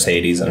then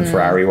Mercedes and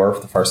Ferrari were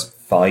for the first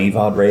 5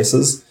 odd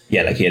races.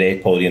 Yeah, like he had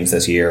 8 podiums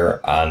this year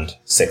and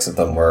 6 of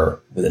them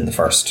were within the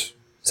first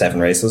 7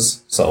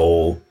 races.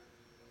 So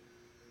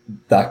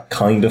that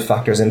kind of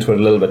factors into it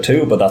a little bit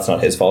too, but that's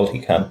not his fault. He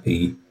can't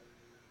be...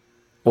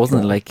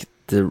 Wasn't it like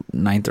the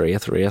 9th or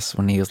 8th race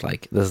when he was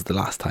like, this is the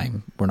last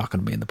time we're not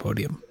going to be in the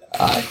podium?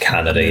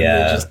 Canada,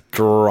 yeah. They just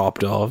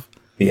dropped off.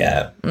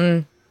 Yeah.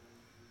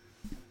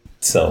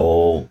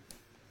 So,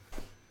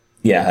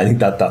 yeah, I think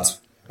that's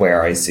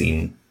where I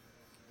seen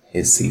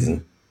his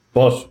season.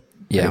 But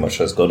pretty much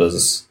as good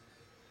as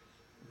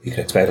you could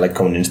expect. Like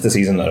coming into the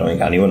season, I don't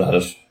think anyone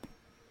had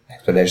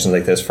expectations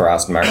like this for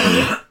Aston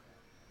Martin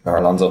or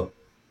Alonso.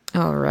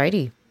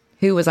 Alrighty.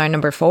 Who was our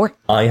number 4?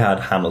 I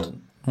had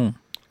Hamilton.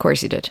 Of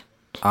course you did.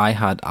 I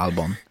had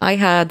Albon. I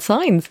had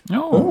Sainz.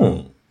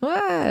 Oh.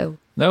 Wow.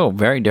 No,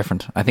 very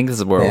different. I think this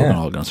is where we're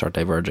all going to start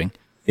diverging.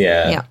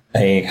 Yeah. I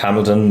think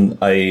Hamilton,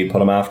 I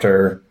put him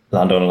after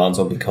Lando and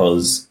Alonso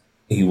because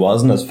he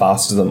wasn't as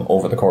fast as them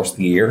over the course of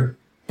the year,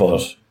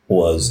 but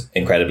was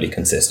incredibly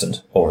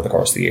consistent over the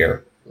course of the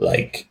year.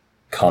 Like,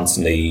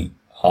 constantly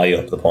high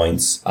up the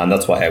points. And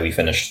that's why we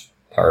finished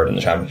 3rd in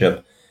the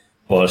championship.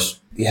 But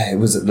yeah, it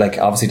was like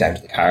obviously down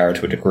to the car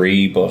to a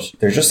degree, but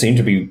there just seemed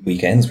to be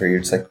weekends where you're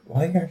just like,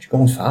 why aren't you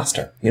going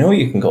faster? You know,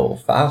 you can go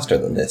faster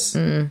than this.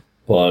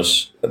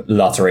 But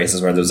lots of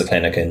races where there was a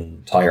clinic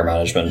in tyre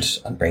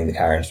management and bring the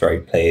car into the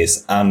right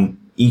place and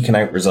eking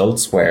out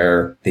results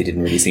where they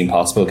didn't really seem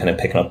possible, kind of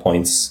picking up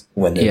points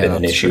when there'd been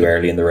an issue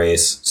early in the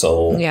race.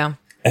 So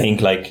I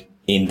think like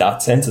in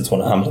that sense, it's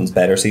one of Hamilton's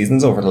better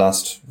seasons over the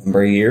last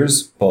number of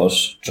years, but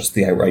just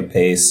the outright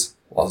pace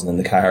wasn't in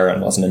the car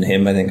and wasn't in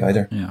him, I think,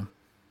 either. Yeah.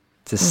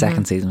 It's his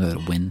second season without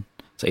a win.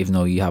 So even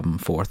though you have him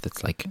 4th,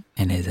 it's like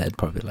in his head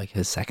probably like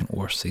his second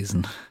worst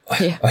season.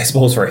 Yeah. I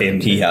suppose for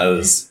him, he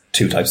has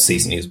 2 types of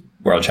season. He's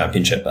World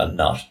Championship and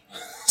not.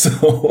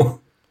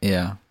 So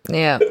yeah.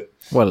 Yeah.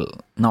 Well,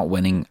 not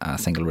winning a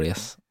single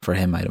race for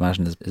him, I'd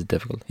imagine, is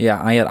difficult.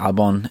 Yeah, I had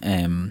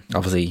Albon.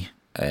 Obviously,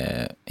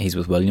 he's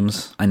with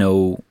Williams. I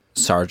know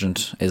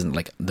Sargent isn't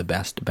like the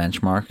best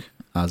benchmark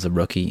as a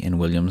rookie in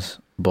Williams,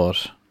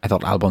 but I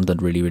thought Albon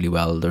did really, really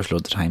well. There's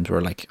loads of times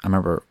where like I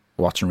remember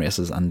watching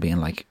races and being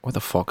like, what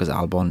the fuck is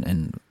Albon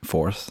in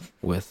 4th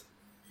with,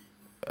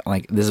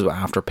 like, this is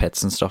after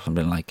pits and stuff, and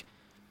being like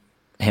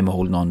him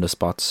holding on to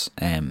spots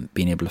and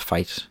being able to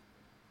fight.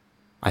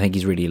 I think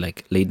he's really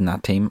like leading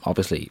that team,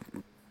 obviously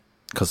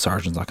because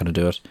Sargent's not going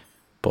to do it,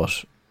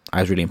 but I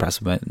was really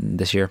impressed with him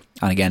this year.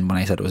 And again, when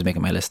I said it was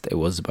making my list, it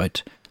was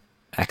about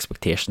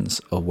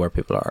expectations of where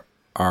people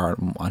are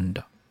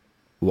and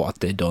what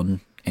they've done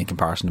in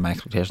comparison to my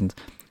expectations.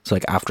 So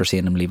like after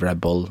seeing him leave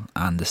Red Bull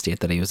and the state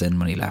that he was in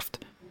when he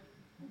left,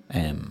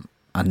 and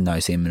now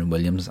seeing him in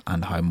Williams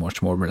and how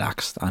much more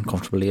relaxed and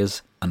comfortable he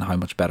is and how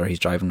much better he's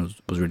driving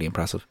was really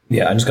impressive.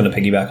 Yeah, I'm just going to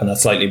piggyback on that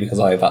slightly because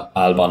I have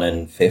Albon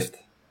in 5th.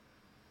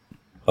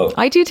 Oh,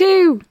 I do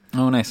too.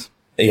 Oh, nice.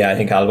 Yeah, I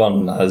think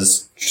Albon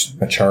has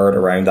matured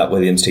around that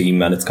Williams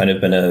team, and it's kind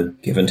of been a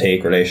give and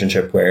take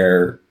relationship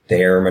where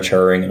they're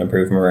maturing and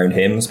improving around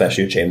him,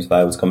 especially with James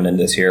Vowles coming in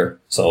this year.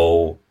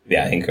 So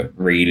yeah, I think a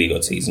really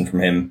good season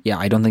from him. Yeah,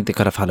 I don't think they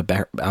could have had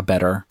a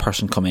better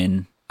person come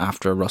in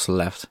after Russell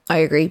left. I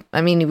agree.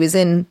 I mean, he was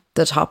in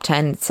the top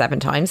 10 7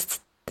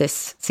 times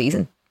this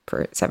season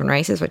for 7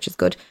 races, which is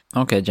good.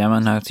 Okay, Gemma,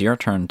 now it's your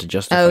turn to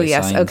justify. Oh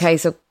yes, Sainz. okay,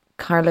 so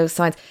Carlos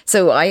Sainz.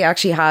 So I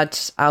actually had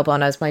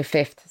Albon as my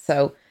 5th.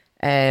 So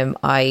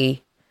I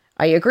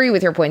agree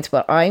with your points,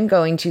 but I'm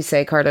going to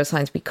say Carlos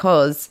Sainz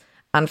because,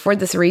 and for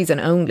this reason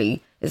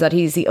only, is that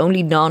he's the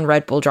only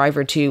non-Red Bull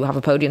driver to have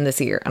a podium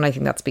this year. And I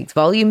think that speaks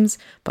volumes.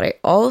 But I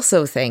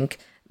also think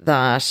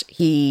that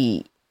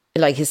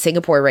his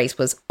Singapore race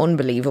was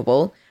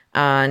unbelievable.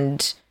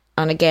 And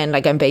again,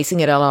 like I'm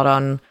basing it a lot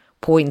on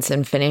points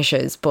and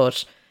finishes,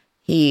 but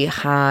he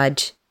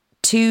had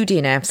 2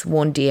 DNFs,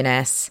 1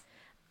 DNS,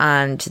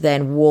 and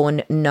then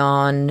 1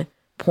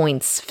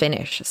 non-points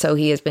finish. So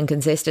he has been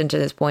consistent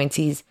in his points.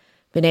 He's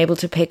been able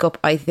to pick up,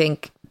 I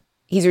think,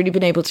 he's really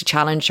been able to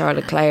challenge Charles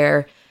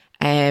Leclerc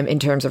in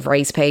terms of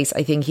race pace.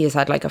 I think he has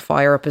had like a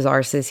fire up his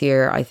arse this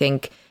year. I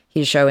think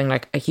he's showing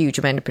like a huge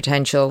amount of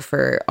potential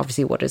for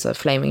obviously what is a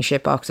flaming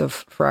shitbox of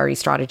Ferrari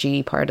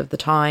strategy part of the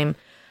time.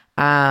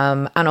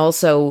 And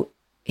also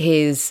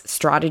his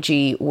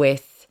strategy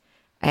with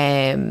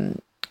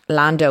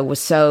Lando was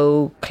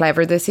so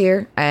clever this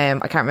year. I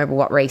can't remember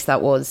what race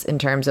that was in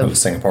terms of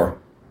Singapore.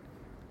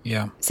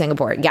 Yeah.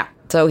 Singapore, yeah.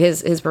 So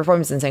his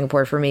performance in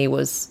Singapore for me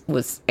was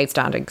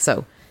outstanding.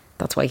 So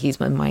that's why he's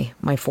been my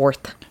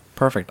 4th.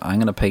 Perfect. I'm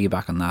going to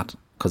piggyback on that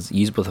because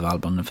you both have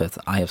Albon in 5th.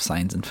 I have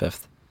Sainz in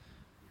 5th.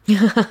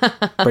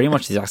 Pretty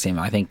much the exact same.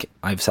 I think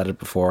I've said it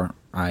before.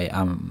 I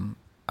am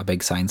a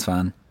big Sainz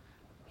fan.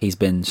 He's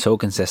been so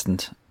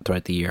consistent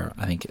throughout the year.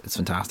 I think it's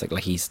fantastic.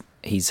 Like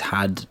he's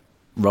had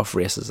rough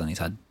races and he's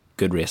had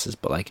good races,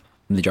 but like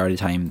the majority of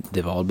the time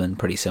they've all been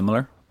pretty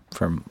similar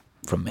from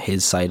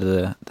his side of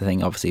the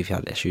thing. Obviously, if you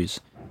had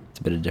issues, it's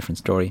a bit of a different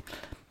story.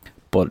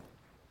 But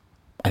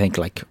I think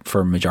like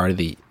for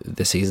majority of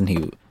the season,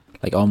 he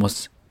like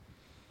almost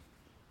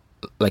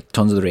like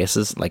tons of the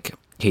races, like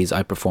he's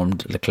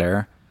outperformed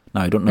Leclerc.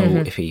 Now I don't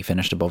know if he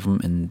finished above him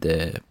in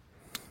the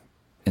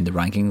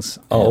rankings.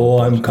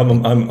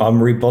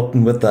 I'm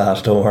rebutting with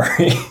that. Don't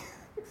worry.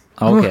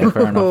 Okay,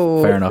 fair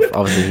enough. Fair enough.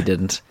 Obviously he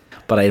didn't,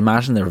 but I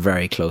imagine they're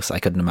very close. I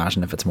couldn't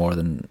imagine if it's more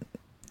than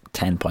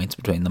 10 points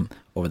between them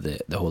over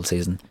the whole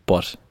season.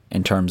 But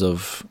in terms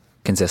of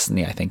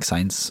consistency, I think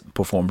Sainz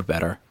performed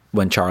better.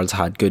 When Charles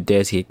had good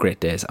days, he had great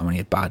days, and when he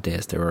had bad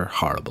days, they were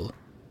horrible.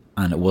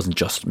 And it wasn't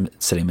just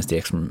silly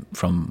mistakes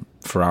from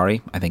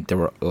Ferrari. I think there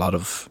were a lot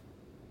of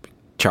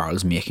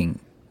Charles making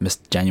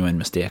genuine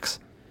mistakes.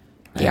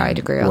 Yeah, I'd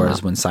agree on that.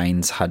 Whereas when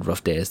Sainz had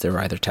rough days, they were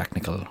either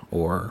technical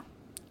or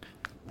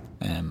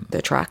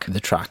the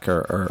track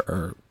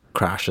or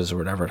crashes or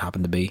whatever it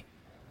happened to be.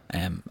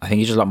 I think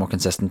he's just a lot more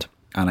consistent,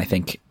 and I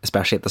think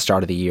especially at the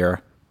start of the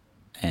year,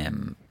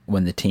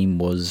 when the team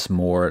was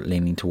more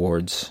leaning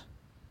towards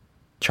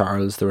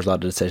Charles, there was a lot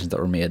of decisions that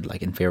were made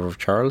like in favour of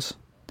Charles,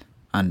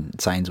 and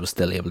Sainz was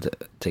still able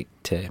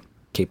to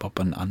keep up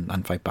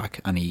and fight back.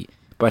 And he,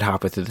 about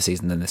halfway through the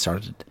season, then they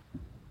started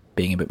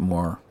being a bit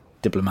more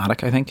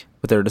diplomatic, I think,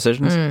 with their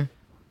decisions.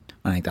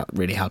 I think that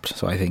really helped.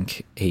 So I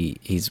think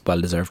he's well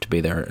deserved to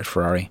be there at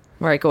Ferrari.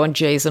 Right, go on,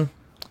 Jason.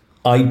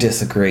 I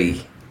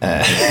disagree.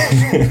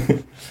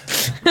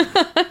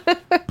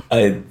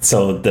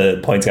 So the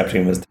points gap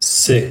between was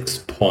 6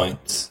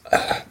 points.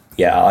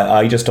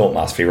 I just don't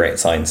massively rate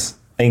Sainz.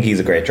 I think he's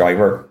a great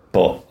driver,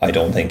 but I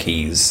don't think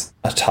he's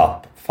a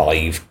top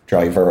 5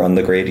 driver on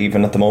the grid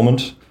even at the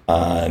moment.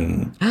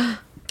 And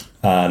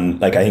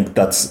like I think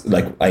that's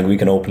like we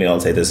can openly all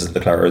say this is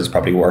Leclerc's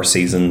probably worst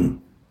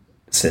season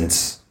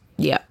since.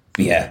 Yeah.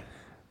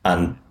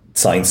 And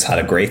Sainz had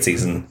a great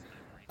season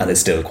and is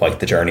still quite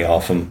the journey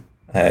off him.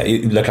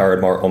 Leclerc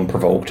had more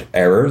unprovoked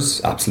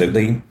errors,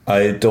 absolutely.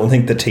 I don't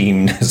think the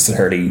team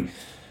necessarily.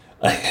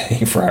 I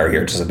think Ferrari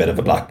are just a bit of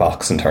a black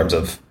box in terms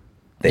of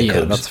they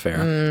could. That's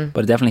fair.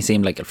 But it definitely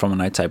seemed like, from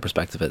an outside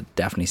perspective, it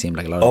definitely seemed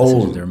like a lot of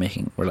decisions they were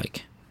making were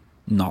like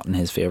not in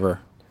his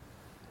favour.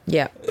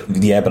 Yeah,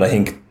 but I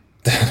think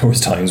there was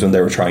times when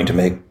they were trying to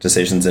make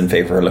decisions in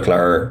favour of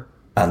Leclerc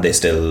and they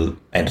still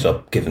ended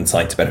up giving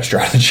Sainz a better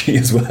strategy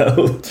as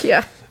well.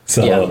 Yeah.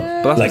 So,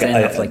 but that's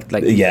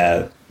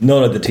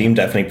the team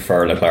definitely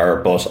prefer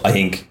Leclerc, but I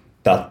think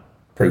that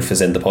proof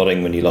is in the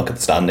pudding when you look at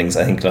the standings.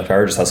 I think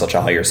Leclerc just has such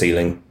a higher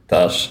ceiling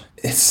that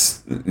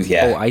it's,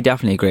 Oh, I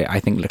definitely agree. I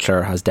think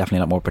Leclerc has definitely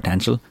a lot more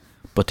potential,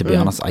 but to be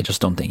honest, I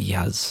just don't think he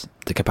has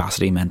the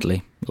capacity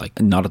mentally.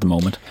 Like, not at the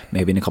moment.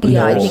 Maybe in a couple of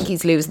years. I think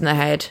he's losing the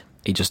head.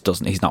 He just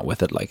doesn't. He's not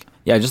with it. Like,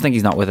 I just think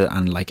he's not with it.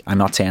 And like, I'm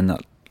not saying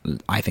that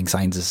I think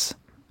Sainz is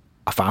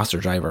a faster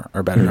driver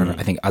or better driver.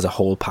 I think as a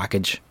whole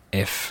package,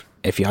 if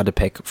you had to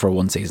pick for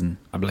one season,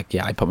 I'd be like,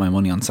 I'd put my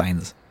money on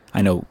Sainz.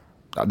 I know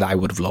that I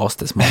would have lost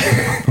this money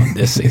on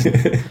this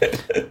season,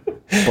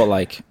 but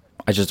like,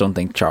 I just don't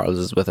think Charles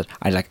is with it.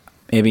 I like,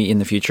 maybe in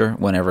the future,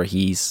 whenever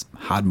he's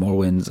had more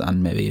wins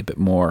and maybe a bit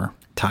more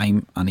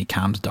time and he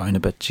calms down a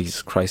bit,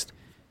 Jesus Christ,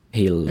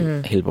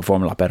 he'll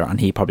perform a lot better, and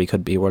he probably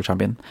could be a world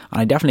champion.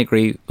 And I definitely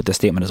agree with the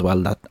statement as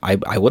well that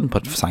I wouldn't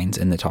put Sainz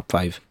in the top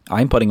 5.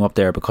 I'm putting him up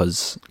there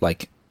because,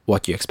 like,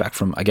 what you expect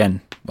from,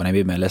 again, when I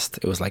made my list,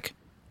 it was like,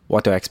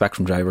 what do I expect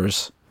from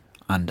drivers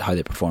and how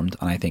they performed?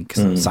 And I think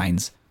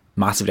Sainz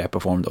massively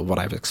outperformed of what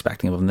I was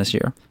expecting of him this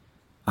year.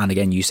 And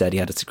again, you said he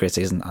had a great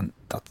season, and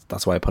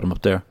that's why I put him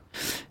up there.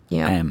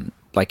 Yeah.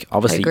 Like,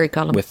 obviously, I agree,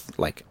 Colin. with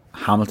like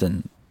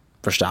Hamilton,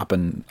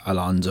 Verstappen,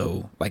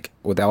 Alonso, like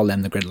with all them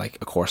in the grid, like,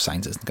 of course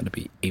Sainz isn't going to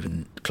be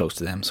even close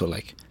to them. So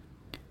like,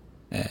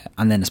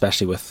 and then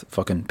especially with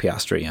fucking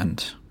Piastri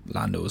and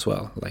Lando as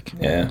well. Like,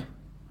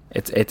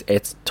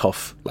 it's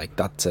tough. Like,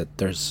 that's it.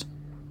 There's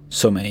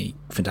so many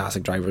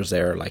fantastic drivers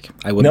there. Like,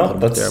 I wouldn't put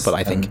him up there, but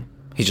I think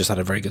he's just had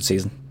a very good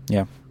season.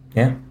 Yeah,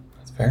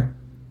 that's fair.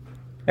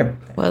 Yep.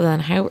 Well, then,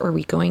 how are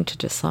we going to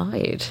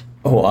decide?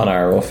 Oh, on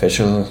our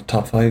official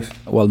top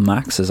 5? Well,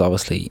 Max is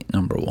obviously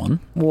number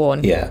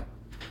 1. Yeah.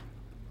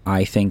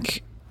 I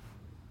think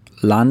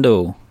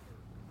Lando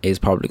is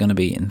probably going to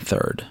be in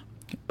 3rd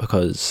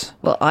because...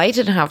 Well, I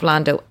didn't have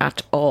Lando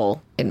at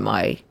all in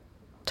my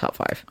top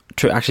 5.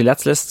 True. Actually,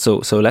 let's list. So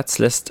let's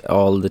list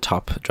all the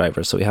top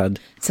drivers. So we had...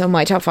 So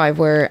my top 5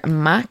 were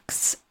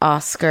Max,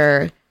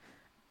 Oscar,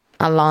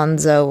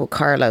 Alonso,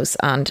 Carlos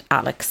and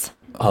Alex.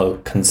 I'll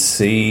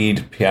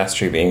concede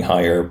Piastri being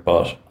higher,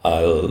 but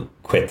I'll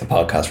quit the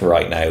podcast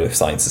right now if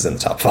Sainz is in the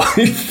top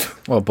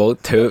 5. Well,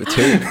 both two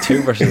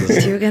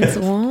versus 2 against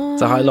 1.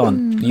 So hold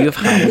on, you have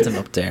Hamilton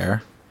up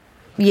there.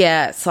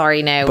 Yeah,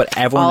 sorry now. But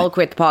everyone, I'll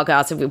quit the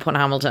podcast if we put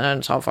Hamilton in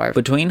the top 5.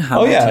 Between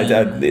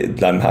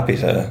Hamilton, I'm happy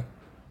to.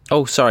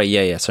 Oh, sorry,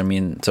 yeah. So I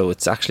mean, so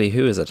it's actually,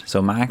 who is it? So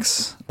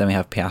Max, then we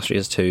have Piastri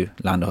has 2,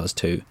 Lando has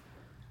 2,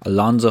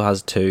 Alonso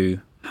has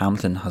 2,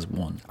 Hamilton has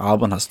 1,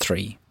 Albon has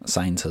 3,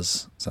 Sainz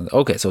has...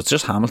 Okay, so it's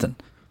just Hamilton.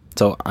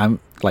 So I'm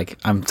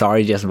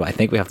sorry, Jason, but I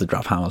think we have to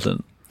drop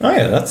Hamilton. Oh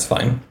yeah, that's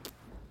fine.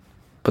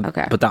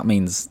 But that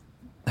means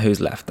who's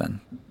left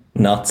then?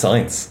 Not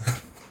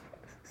Sainz.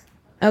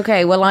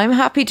 Okay, well, I'm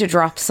happy to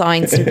drop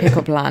Sainz and pick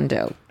up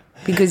Lando.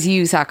 because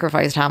you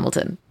sacrificed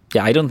Hamilton.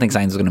 Yeah, I don't think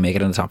Sainz is going to make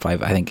it in the top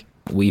 5. I think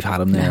we've had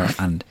him there,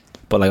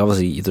 but like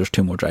obviously there's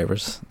 2 more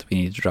drivers that we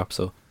need to drop.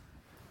 So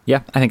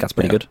yeah, I think that's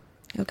pretty good.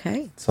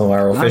 Okay. So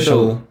our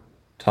official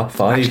top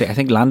 5. Actually, I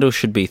think Lando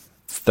should be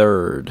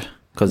 3rd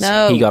because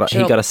he got a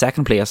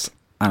 2nd place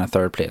and a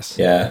 3rd place.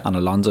 Yeah, and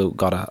Alonso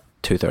got a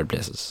 2 3rd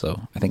places.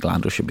 So I think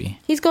Lando should be.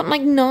 He's got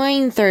like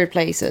 9 3rd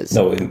places.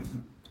 No,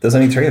 there's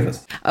only 3 of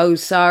us. Oh,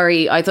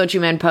 sorry. I thought you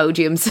meant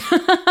podiums.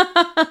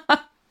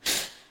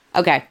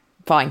 Okay,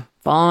 fine.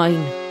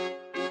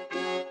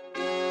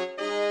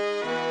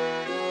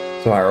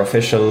 So our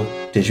official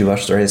Did You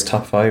Watch the Race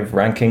top 5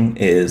 ranking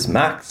is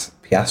Max,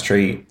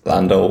 Piastri,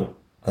 Lando,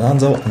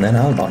 Alonso, and then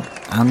Albon.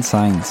 And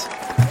Sainz.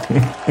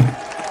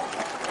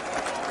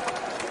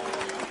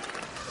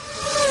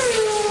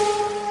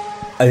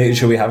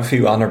 Should we have a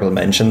few honourable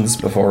mentions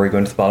before we go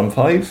into the bottom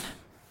 5?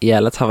 Yeah,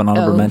 let's have an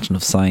honourable mention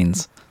of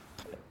Sainz.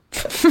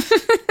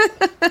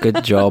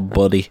 Good job,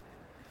 buddy.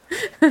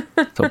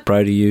 So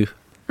proud of you.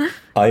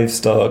 I've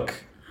stuck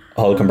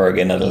Hülkenberg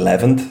in at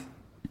 11th.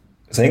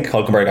 I think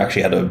Hülkenberg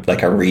actually had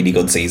a really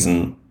good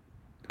season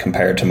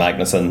compared to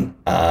Magnussen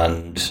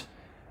and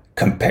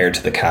compared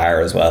to the car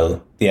as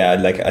well. Yeah,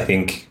 I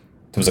think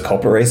there was a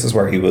couple of races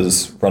where he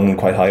was running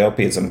quite high up.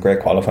 He had some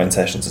great qualifying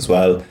sessions as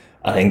well.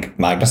 I think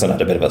Magnussen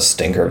had a bit of a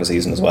stinker of a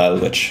season as well,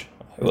 which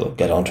I will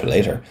get onto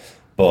later.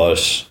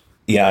 But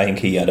yeah, I think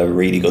he had a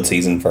really good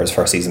season for his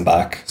first season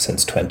back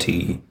since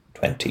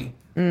 2020.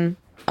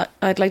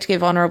 I'd like to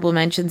give honourable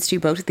mentions to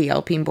both of the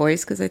Alpine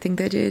boys because I think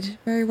they did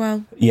very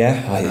well.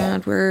 Yeah.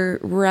 And were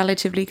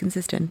relatively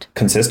consistent.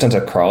 Consistent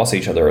across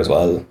each other as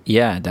well.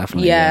 Yeah,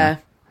 definitely. Yeah.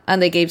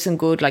 And they gave some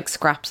good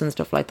scraps and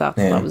stuff like that.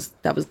 So Yeah.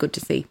 that was good to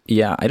see.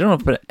 Yeah, I don't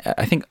know, but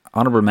I think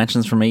honourable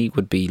mentions for me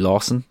would be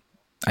Lawson.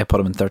 I put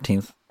him in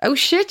 13th. Oh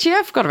shit, yeah,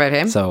 I forgot about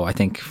him. So I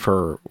think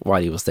for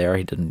while he was there,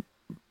 he did a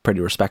pretty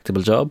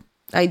respectable job.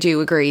 I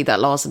do agree that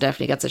Lawson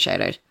definitely gets a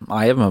shout out.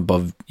 I have him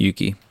above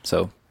Yuki,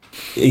 so...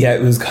 Yeah,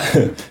 it was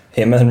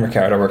him and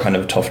Ricciardo were kind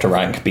of tough to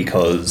rank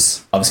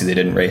because obviously they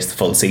didn't race the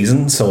full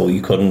season, so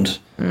you couldn't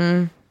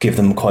give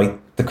them quite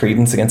the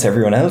credence against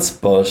everyone else,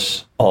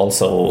 but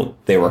also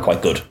they were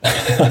quite good.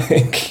 I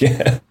think,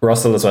 yeah.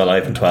 Russell as well, I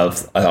have in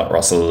 12th. I thought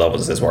Russell, that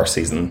was his worst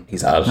season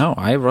he's had. No,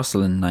 I have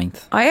Russell in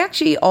 9th. I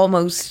actually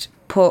almost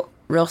put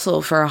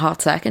Russell for a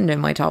hot second in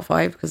my top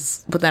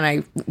 5, but then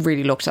I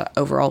really looked at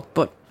overall.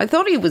 But I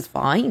thought he was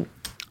fine.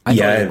 I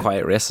thought he had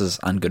quiet races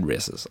and good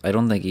races. I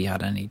don't think he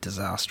had any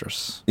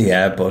disastrous.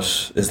 Yeah,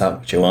 but is that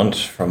what you want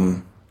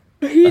from...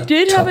 He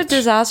did have a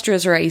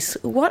disastrous race.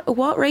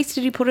 What race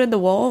did he put in the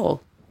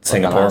wall?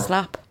 Singapore. The last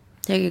lap.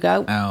 There you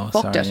go. Oh,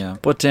 Fucked sorry, it. yeah.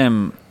 But,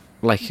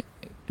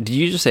 did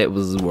you just say it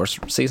was the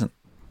worst season?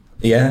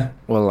 Yeah.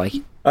 Well,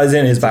 as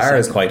in his bar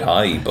is quite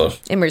high,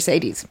 but... In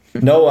Mercedes.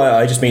 No,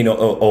 I just mean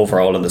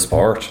overall in the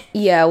sport.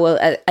 Yeah, well,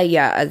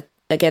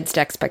 against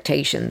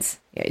expectations.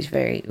 Yeah,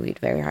 we had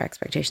very high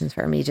expectations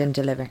for him. He didn't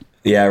deliver.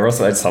 Yeah,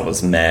 Russell I just thought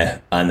was meh.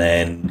 And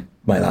then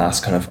my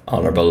last kind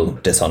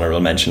of dishonourable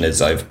mention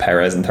is I've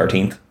Perez in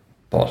 13th,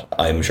 but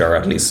I'm sure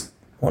at least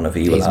one of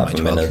you will have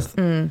him in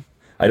it.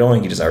 I don't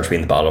think he deserves to be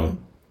in the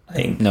bottom.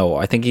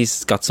 I think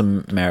he's got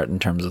some merit in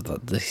terms of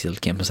that. He still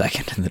came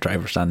second in the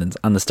driver's standings,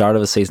 and the start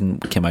of his season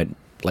came out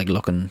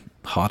looking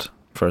hot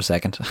for a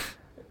second.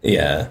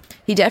 Yeah,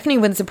 he definitely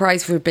wins the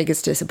prize for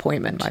biggest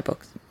disappointment in my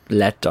books.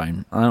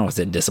 Letdown. I don't know if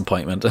it's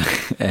disappointment.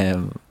 He's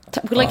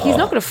not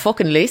going to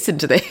fucking listen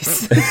to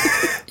this.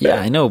 Yeah,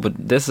 I know, but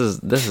this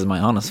is my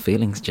honest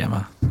feelings,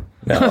 Gemma.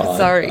 No,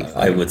 sorry.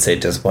 I would say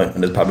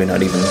disappointment is probably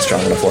not even a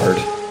strong enough word.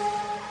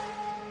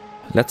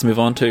 Let's move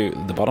on to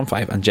the bottom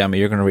 5, and Gemma,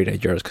 you're going to read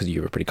out yours because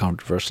you were a pretty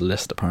controversial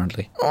list,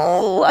 apparently.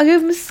 Oh,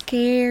 I'm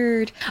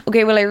scared.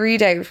 Okay, well, I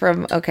read out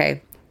from...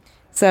 Okay,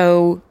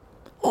 so...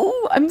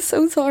 Oh, I'm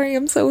so sorry.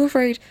 I'm so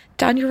afraid.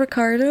 Daniel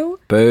Ricciardo.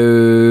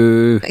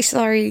 Boo.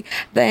 Sorry.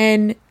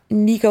 Then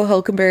Nico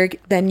Hülkenberg.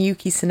 Then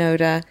Yuki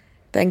Tsunoda.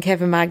 Then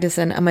Kevin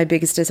Magnussen. And my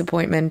biggest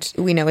disappointment,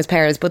 we know, is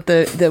Perez. But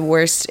the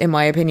worst, in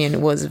my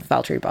opinion, was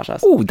Valtteri Bottas.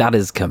 Oh, that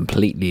is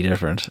completely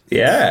different.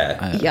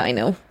 Yeah. Yeah, I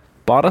know.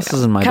 Bottas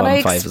is in my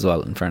bottom 5 as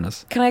well, in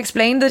fairness. Can I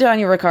explain the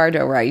Daniel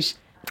Ricciardo, right?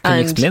 Can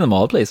you explain them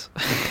all, please?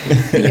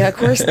 Yeah, of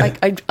course.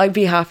 I'd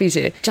be happy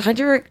to.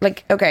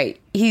 Okay,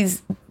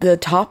 he's the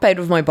top out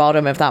of my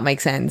bottom, if that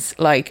makes sense.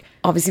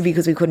 Obviously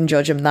because we couldn't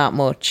judge him that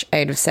much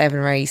out of 7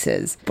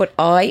 races. But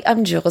I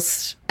am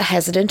just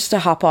hesitant to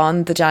hop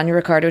on the Daniel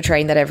Ricciardo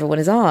train that everyone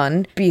is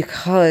on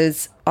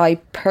because I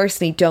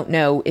personally don't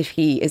know if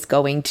he is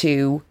going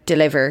to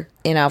deliver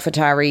in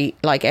AlphaTauri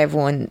like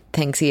everyone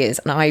thinks he is.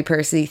 And I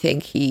personally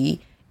think he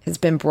has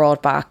been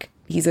brought back.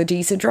 He's a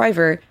decent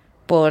driver.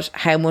 But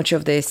how much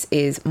of this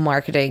is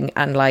marketing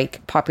and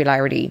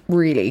popularity,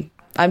 really?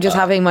 I'm just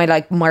having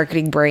my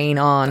marketing brain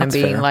on and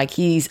being fair.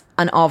 He's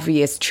an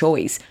obvious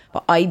choice.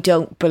 But I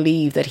don't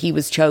believe that he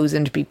was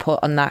chosen to be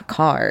put on that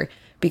car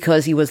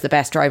because he was the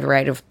best driver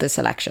out of the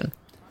selection.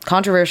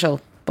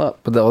 Controversial,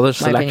 but the other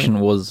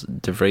selection was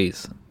De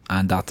Vries,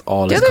 and that's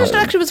all. The other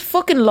selection was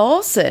fucking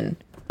Lawson.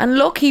 And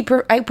look, he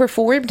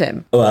outperformed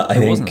him. Well, I It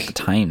think wasn't at the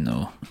time,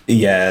 though.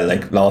 Yeah,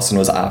 like Lawson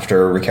was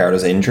after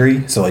Ricciardo's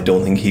injury, so I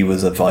don't think he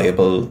was a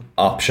viable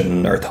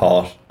option or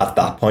thought at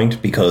that point,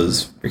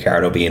 because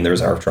Ricciardo being the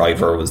reserve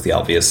driver was the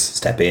obvious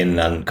step in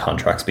and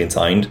contracts being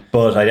signed.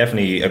 But I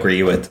definitely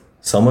agree with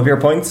some of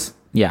your points.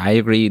 Yeah, I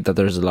agree that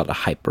there's a lot of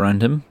hype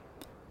around him.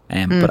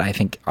 But I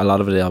think a lot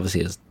of it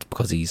obviously is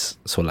because he's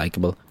so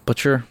likeable. But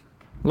sure,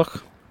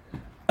 look,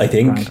 I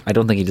think Grant, I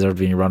don't think he deserved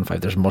to be in round 5.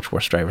 There's much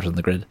worse drivers on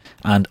the grid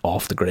and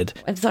off the grid.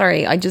 I'm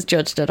sorry, I just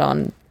judged it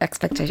on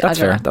expectation. That's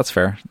fair. That's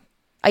fair.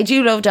 I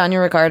do love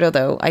Daniel Ricciardo,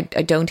 though. I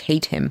don't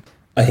hate him.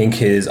 I think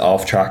his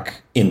off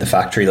track in the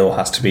factory though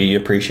has to be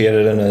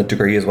appreciated in a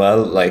degree as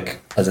well.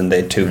 Like, as in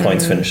they had 2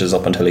 points finishes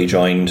up until he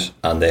joined,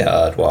 and they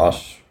had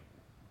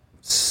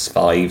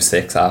 5,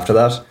 6 after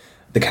that.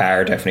 The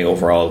car definitely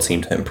overall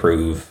seemed to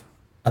improve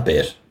a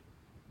bit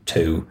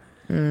too.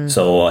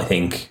 So I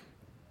think,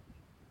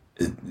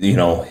 you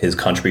know, his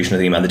contribution to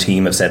the team, and the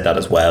team have said that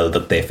as well,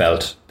 that they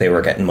felt they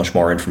were getting much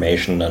more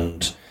information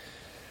and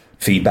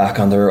feedback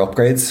on their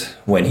upgrades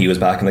when he was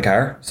back in the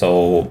car.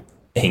 So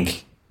I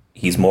think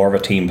he's more of a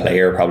team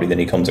player probably than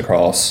he comes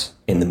across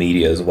in the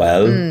media as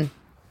well.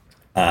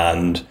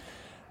 And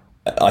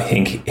I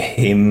think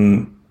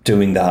him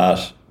doing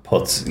that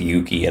puts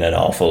Yuki in an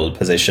awful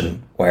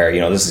position where, you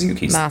know, this is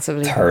Yuki's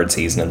Massively. third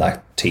season in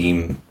that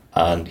team,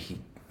 and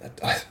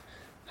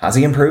has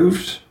he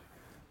improved?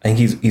 I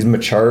think he's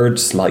matured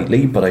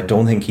slightly, but I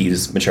don't think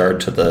he's matured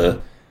to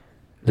the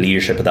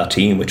leadership of that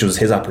team, which was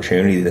his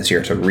opportunity this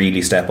year to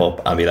really step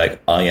up and be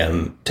like, I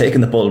am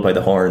taking the bull by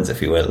the horns,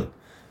 if you will.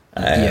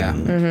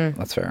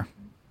 That's fair.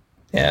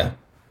 Yeah.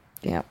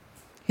 Yeah.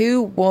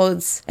 Who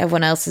was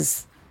everyone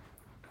else's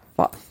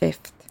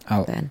fifth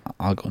then?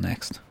 I'll go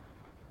next.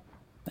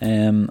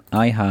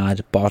 I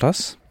had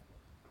Bottas,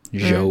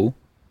 Zhou,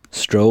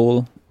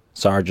 Stroll,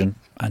 Sargent,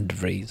 and De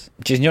Vries.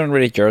 Jason, you don't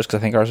really rate yours because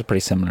I think ours are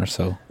pretty similar.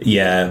 So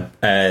Yeah.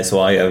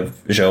 So I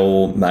have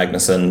Zhou,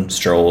 Magnussen,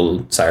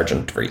 Stroll,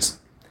 Sargent, De Vries.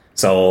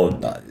 So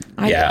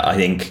I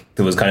think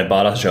there was kind of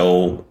Bottas,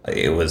 Zhou.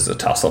 It was a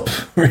toss up,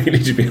 really,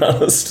 to be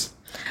honest.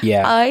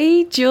 yeah,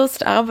 I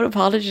just am an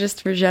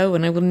apologist for Joe,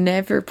 and I will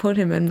never put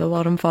him in the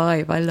bottom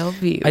 5. I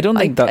love you. I don't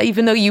think that,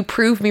 even though you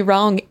prove me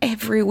wrong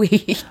every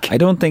week. I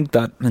don't think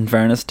that, in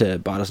fairness to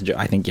Bottas and Zhou,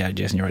 I think, yeah,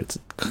 Jason, you're right.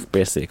 It's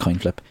basically a coin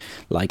flip.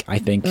 Like, I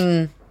think,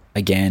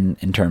 again,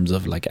 in terms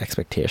of like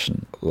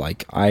expectation,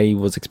 like I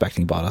was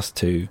expecting Bottas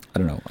to,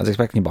 I was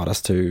expecting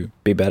Bottas to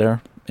be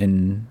better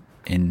in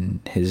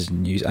his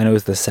news. I know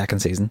it's the second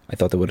season. I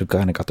thought they would have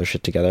kind of got their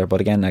shit together,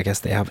 but again, I guess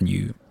they have a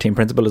new team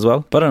principal as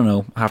well. But I don't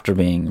know, after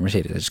being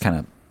Mercedes, I just kind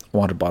of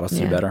wanted Bottas to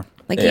do better.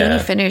 Like, he only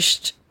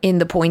finished in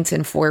the points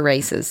in 4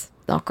 races.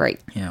 Not great.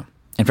 Yeah.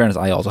 In fairness,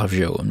 I also have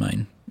Zhou in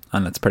mine,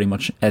 and it's pretty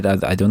much it.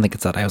 I don't think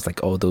it's that I was like,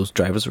 oh, those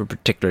drivers were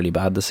particularly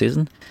bad this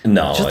season.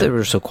 No, it's just they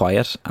were so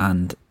quiet,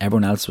 and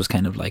everyone else was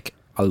kind of like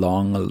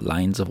along the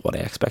lines of what I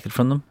expected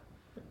from them.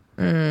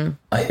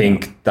 I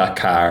think that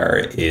car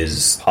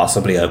is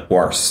possibly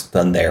worse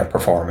than they're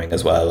performing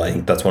as well. I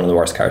think that's one of the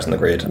worst cars in the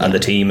grid. And the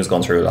team has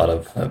gone through a lot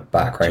of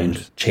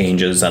background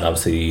changes, and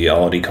obviously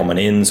Audi coming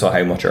in. So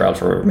how much are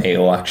Alfa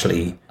Romeo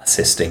actually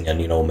assisting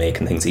and, you know,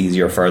 making things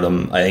easier for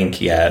them? I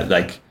think,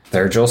 like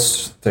there's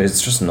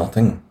just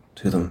nothing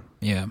to them.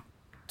 Yeah.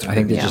 I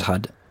think they just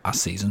had a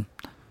season.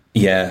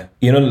 Yeah.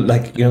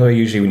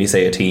 Usually when you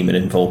say a team, it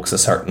invokes a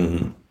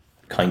certain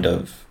kind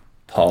of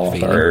thought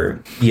feeling.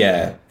 Or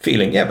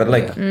feeling, but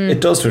like it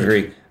does to a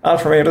degree.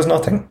 Alfa Romeo does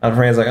nothing. Alfa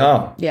Romeo is like,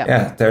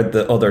 they're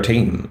the other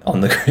team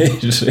on the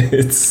grid.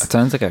 It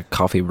sounds like a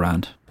coffee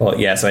brand. But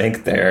so I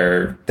think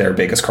their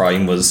biggest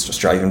crime was just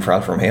driving for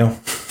Alfa Romeo.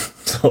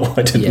 So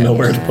I didn't know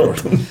where to put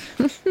them.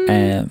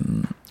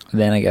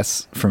 Then I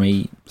guess for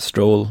me,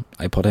 Stroll,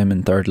 I put him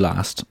in third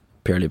last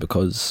purely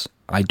because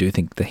I do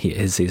think that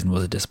his season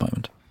was a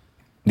disappointment.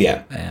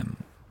 Yeah.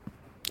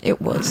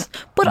 It was.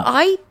 But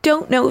I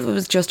don't know if it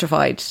was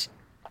justified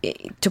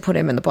to put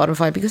him in the bottom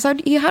 5, because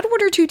he had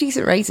 1 or 2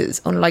 decent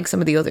races, unlike some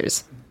of the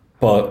others.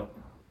 But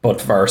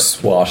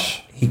versus what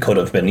he could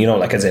have been,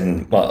 like as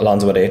in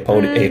Alonso had 8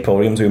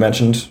 podiums we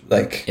mentioned.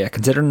 Like, yeah,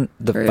 considering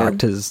the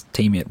fact his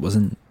teammate was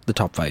in the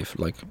top 5,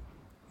 like.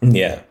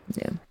 Yeah.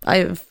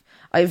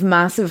 I've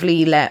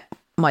massively let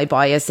my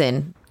bias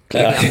in.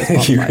 Clearly on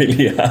this You bottom 5.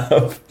 really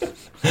have.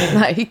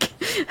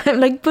 I'm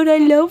like, but I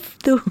love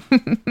them.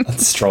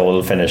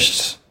 Stroll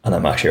finished, and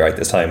I'm actually right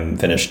this time,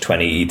 finished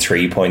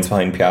 23 points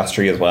behind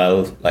Piastri as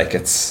well. Like,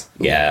 it's,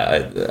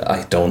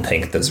 I don't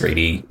think there's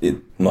really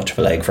much of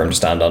a leg for him to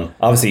stand on.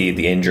 Obviously,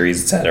 the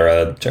injuries,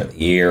 etc., during the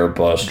year,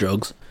 but.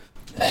 Drugs.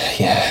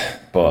 Yeah,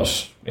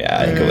 but.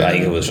 Yeah, I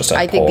think it was just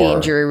I think the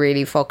injury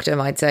really fucked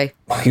him, I'd say.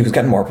 He was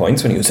getting more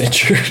points when he was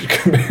injured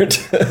compared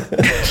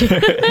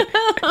to.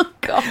 Oh,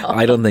 God.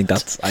 I don't think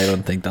that's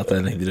anything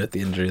to do with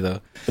the injury,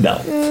 though. No.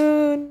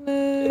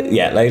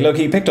 Yeah, like, look,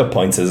 he picked up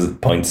points in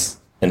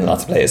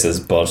lots of places,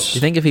 but. Do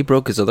you think if he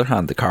broke his other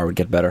hand, the car would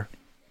get better?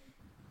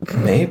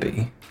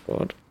 Maybe.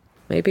 God.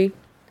 Maybe.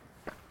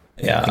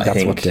 Yeah, I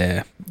think that's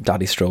what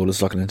Daddy Stroll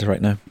is looking into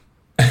right now.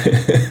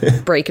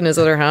 Breaking his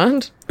other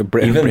hand?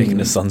 Breaking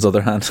his son's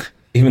other hand.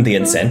 Even the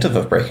incentive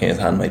of breaking his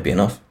hand might be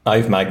enough.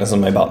 I've Magnussen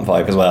in my bottom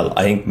 5 as well.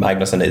 I think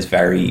Magnussen is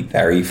very,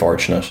 very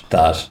fortunate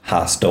that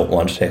Haas don't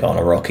want to take on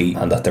a rookie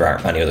and that there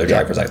aren't many other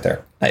drivers out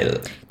there.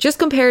 Just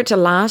compared to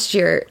last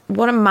year,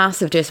 what a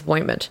massive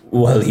disappointment.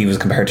 Well, he was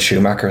compared to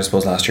Schumacher, I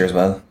suppose, last year as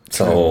well.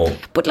 So,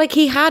 but like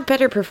he had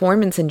better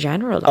performance in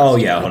general. Oh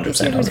yeah,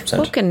 100%, 100%.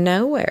 Fucking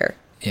nowhere.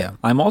 Yeah,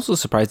 I'm also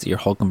surprised that your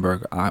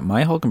Hulkenberg.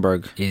 My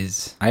Hulkenberg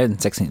is I had in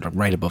 16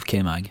 right above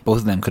K-Mag. Both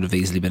of them could have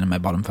easily been in my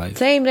bottom 5.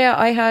 Same. Yeah,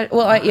 I had.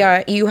 Well,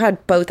 you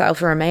had both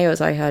Alfa Romeos.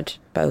 I had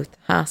both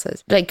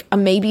Haas's. Like,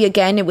 maybe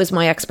again, it was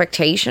my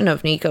expectation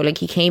of Nico. Like,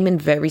 he came in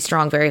very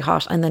strong, very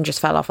hot, and then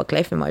just fell off a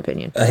cliff. In my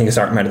opinion, I think a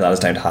certain amount of that is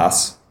down to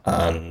Haas,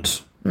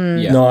 and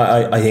no,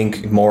 I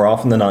think more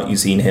often than not, you've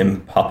seen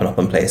him popping up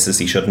in places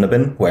he shouldn't have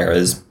been.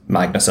 Whereas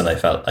Magnussen, I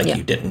felt like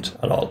he didn't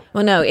at all.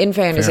 Well, no, in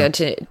fairness,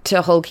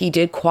 to Hulk, he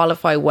did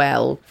qualify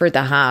well for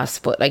the Haas,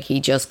 but like he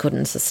just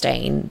couldn't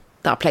sustain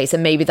that place,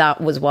 and maybe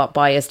that was what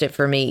biased it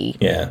for me.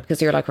 Yeah,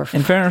 because you're like,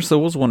 in fairness, there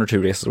was 1 or 2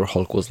 races where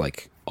Hulk was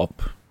like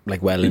up,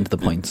 like well into the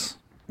points.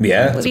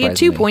 Yeah, well, he had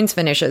 2 points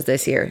finishes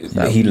this year.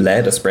 So. He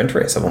led a sprint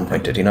race at one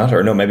point, did he not?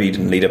 Or no, maybe he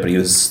didn't lead it, but he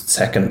was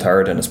second,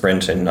 third in a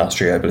sprint in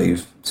Austria, I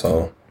believe.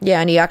 So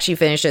yeah, and he actually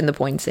finished in the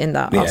points in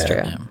that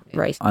Austria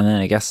race. And then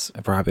I guess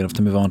if we're happy enough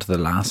to move on to the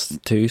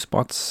last 2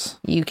 spots,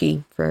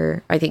 Yuki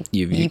for I think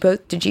you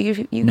both did you?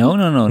 Yuki?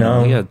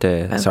 No. We had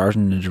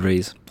Sargent and De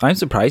Vries. I'm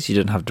surprised you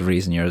didn't have De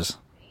Vries in yours.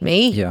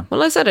 Me? Yeah.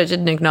 Well, I said I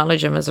didn't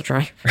acknowledge him as a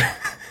driver.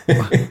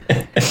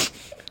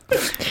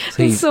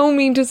 So it's so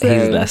mean to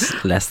say.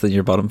 He's less than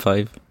your bottom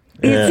 5.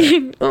 Yeah.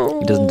 He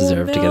doesn't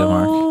deserve to get a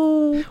mark.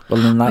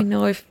 Well, then that, I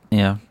know.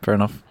 Yeah, fair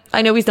enough.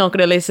 I know he's not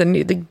going to listen.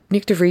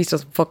 Nick De Vries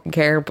doesn't fucking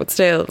care, but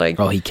still, like.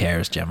 Oh, he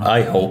cares, Gemma.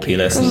 I hope he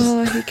listens.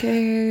 Oh, he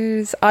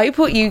cares. I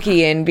put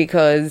Yuki in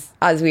because,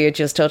 as we had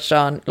just touched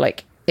on,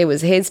 like, it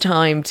was his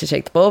time to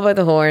take the bull by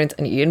the horns,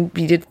 and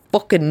he did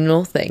fucking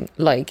nothing.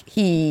 Like,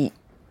 the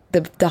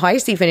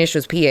highest he finished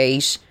was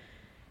P8.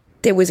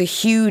 There was a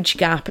huge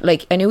gap.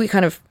 Like, I knew he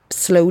kind of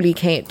slowly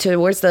came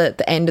towards the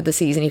end of the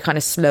season. He kind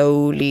of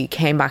slowly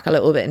came back a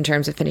little bit in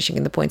terms of finishing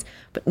in the points,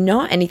 but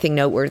not anything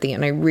noteworthy.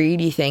 And I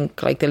really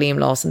think like the Liam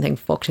Lawson thing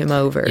fucked him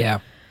over. Yeah.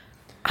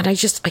 And I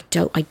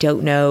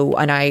don't know.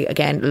 And I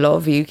again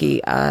love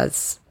Yuki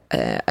as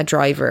a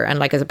driver and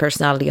like as a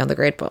personality on the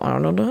grid, but I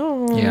don't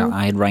know. Yeah,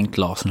 I had ranked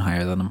Lawson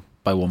higher than him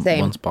by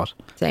one spot.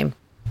 Same.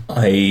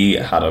 I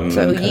had him.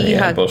 So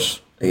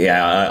but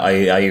yeah, I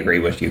agree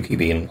with Yuki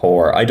being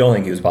poor. I don't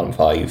think he was bottom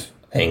 5.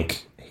 I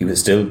think he was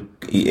still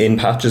in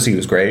patches. He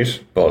was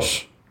great, but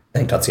I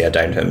think that's down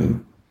to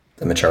him,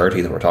 the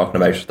maturity that we're talking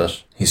about.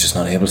 That he's just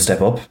not able to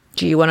step up.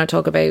 Do you want to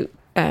talk about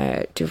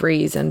De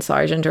Vries and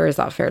Sargent, or is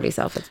that fairly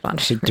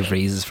self-explanatory? I think De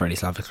Vries is fairly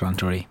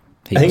self-explanatory.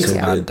 He I was think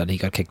so bad that he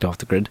got kicked off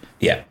the grid.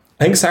 Yeah,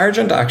 I think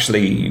Sargent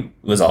actually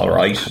was all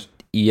right.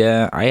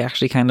 Yeah, I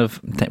actually kind of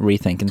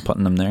rethinking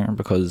putting him there,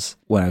 because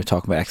when I was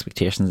talking about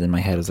expectations in my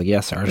head, I was like,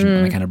 yeah, Sargent,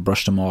 and I kind of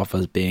brushed him off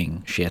as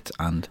being shit,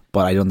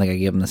 but I don't think I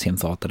gave him the same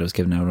thought that I was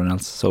giving everyone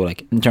else. So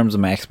like in terms of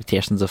my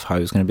expectations of how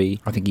he was going to be,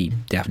 I think he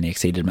definitely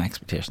exceeded my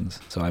expectations,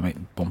 so I might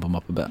bump him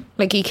up a bit.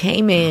 Like he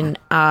came in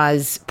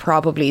as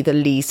probably the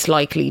least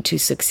likely to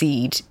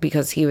succeed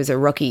because he was a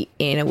rookie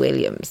in a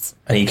Williams,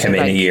 and he came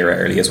in a year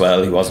early as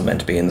well. He wasn't meant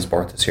to be in the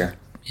sport this year.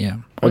 Yeah.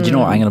 Well, do you know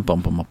what? I'm going to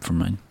bump him up from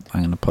mine.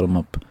 I'm going to put him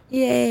up.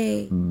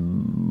 Yay.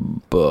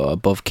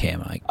 Above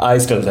K-Mag. I'm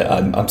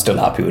still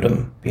happy with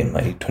him being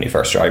my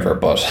 21st driver,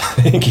 but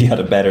I think he had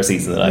a better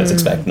season than I was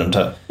expecting him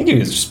to. I think he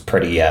was just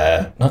pretty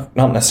not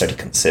necessarily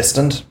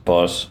consistent,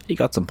 but he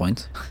got some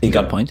points. He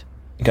got a point.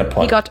 He got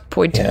a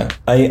point. Yeah.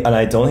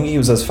 I don't think he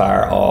was as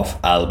far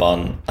off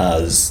Albon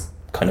as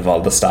kind of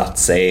all the stats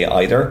say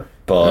either.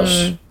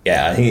 But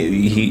yeah,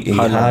 he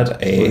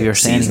had a. You're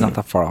saying he's season. not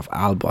that far off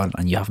Albon,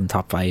 and you have him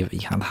top 5. You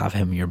can't have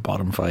him in your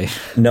bottom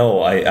 5.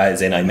 No,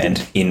 I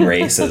meant in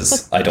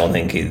races. I don't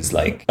think he's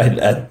like.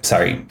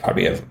 Sorry,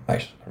 probably I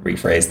might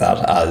rephrase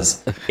that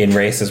as in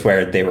races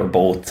where they were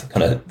both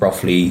kind of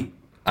roughly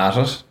at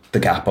it. The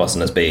gap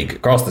wasn't as big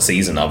across the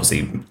season.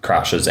 Obviously,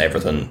 crashes,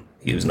 everything.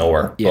 He was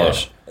nowhere. Yeah.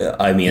 But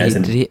I mean,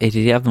 did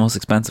he have the most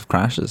expensive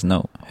crashes?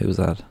 No, who was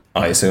that?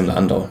 I assume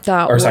Lando.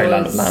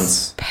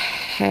 Lance.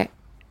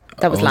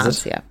 That was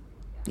Lance, yeah.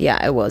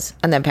 Yeah, it was.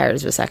 And then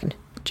Perez was second.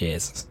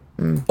 Jesus.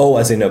 Oh,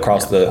 as in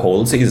across the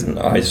whole season?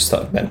 I just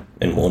thought it meant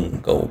in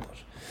one go.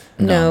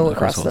 But no,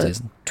 across the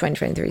season.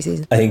 2023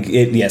 season. I think,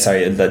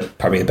 that's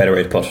probably a better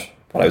way to put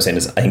what I was saying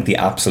is I think the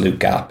absolute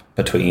gap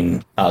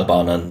between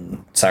Albon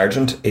and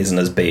Sargent isn't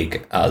as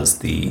big as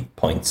the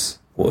points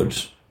would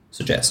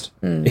suggest.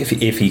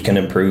 If he can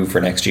improve for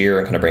next year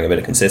and kind of bring a bit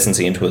of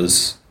consistency into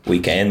his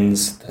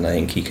weekends, then I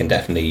think he can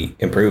definitely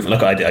improve.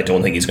 Look, I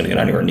don't think he's going to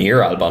get anywhere near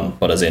Albon,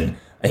 but as in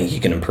I think he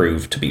can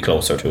improve to be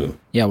closer to him.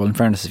 Yeah, well, in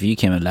fairness, if you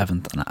came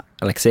 11th, and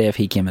like say if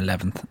he came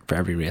 11th for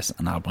every race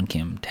and Albon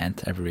came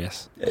 10th every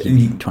race, he'd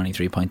be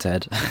 23 points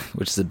ahead,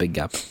 which is a big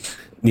gap.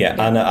 Yeah,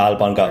 and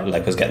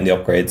Albon was getting the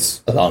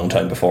upgrades a long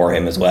time before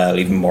him as well,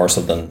 even more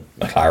so than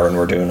McLaren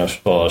were doing it.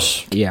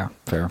 But yeah,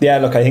 fair. Yeah,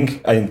 look, I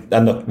think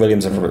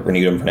Williams have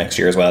renewed him for next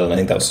year as well, and I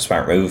think that was a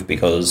smart move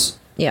because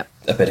Yeah.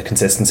 a bit of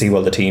consistency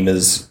while the team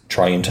is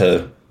trying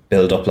to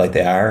build up like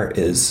they are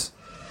is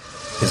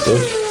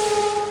good.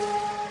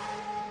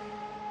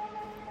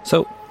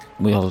 So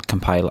we'll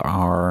compile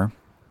our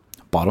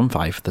bottom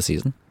 5 for the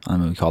season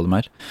and we call them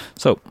out.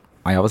 So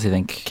I obviously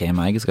think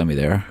K-Mag is going to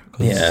be there.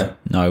 'Cause Yeah.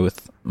 now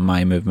with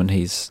my movement,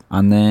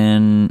 and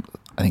then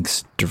I think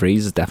De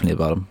Vries is definitely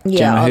the bottom. Yeah,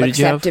 Gemma, who I'll did you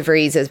accept have? De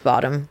Vries as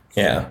bottom.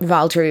 Yeah.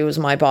 Valtteri was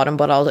my bottom,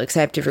 but I'll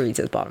accept De Vries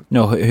as bottom.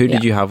 No, who did Yeah.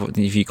 you have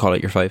if you call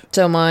it your 5?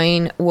 So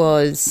mine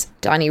was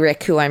Danny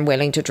Rick, who I'm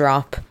willing to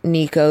drop,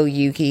 Nico,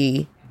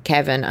 Yuki,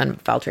 Kevin,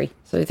 and Valtteri.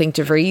 So I think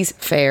De Vries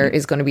fair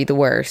is going to be the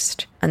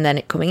worst. And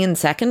then coming in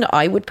second,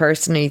 I would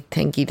personally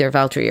think either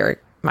Valtteri or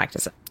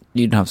Magnussen.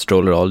 You didn't have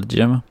Stroll at all, did you,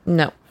 Gemma?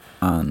 No.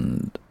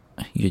 And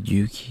you had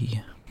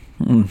Yuki.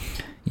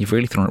 You've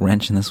really thrown a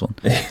wrench in this one.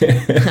 I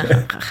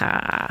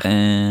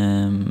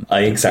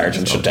think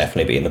Sargent should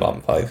definitely be in the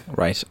bottom 5.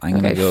 Right, I'm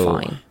going to Okay, go...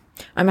 fine.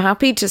 I'm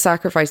happy to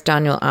sacrifice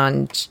Daniel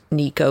and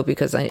Nico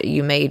because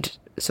you made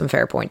some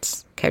fair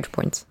points,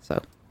 counterpoints.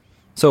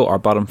 So our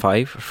bottom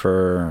 5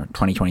 for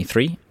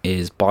 2023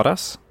 is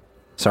Bottas,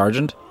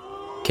 Sargent,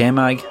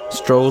 K-Mag,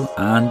 Stroll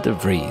and De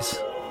Vries.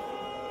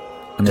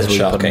 And this That's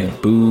will put in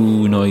shocking.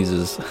 boo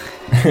noises.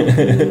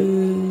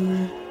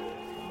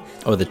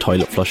 Or the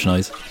toilet flush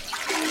noise.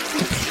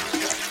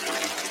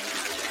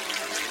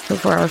 So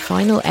for our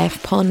final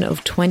F pun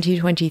of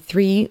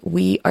 2023,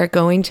 we are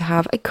going to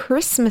have a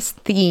Christmas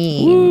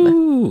theme.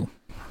 Ooh.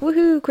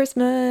 Woohoo,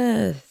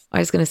 Christmas. I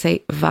was going to say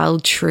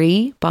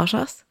Valtteri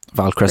Bottas.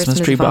 Val Christmas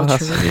tree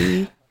Bottas.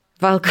 Valtteri.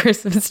 Val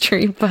Christmas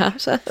tree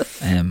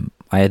Bottas.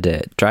 I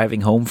had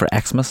driving home for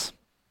Xmas.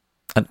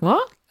 And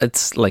What?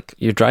 it's like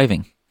you're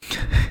driving.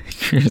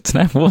 It's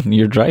not one,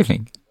 you're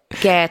driving.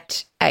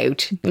 Get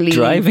out. Leave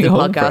Driving the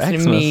home for podcast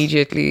Xmas.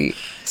 immediately.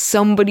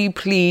 Somebody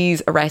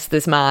please arrest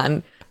this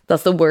man.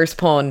 That's the worst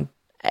pun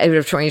out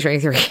of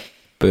 2023.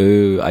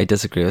 Boo, I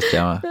disagree with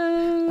Gemma.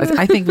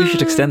 I think we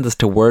should extend this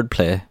to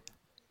wordplay.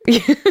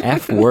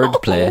 F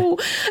wordplay. No.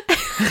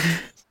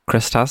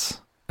 Christas.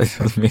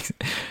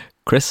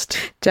 Christ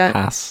Ja-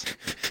 Has.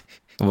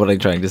 What am I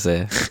trying to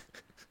say?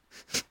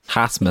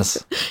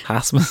 Hasmus.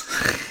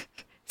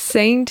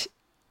 Saint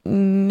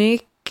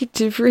Nick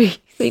de Vries.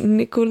 Saint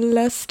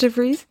Nicholas de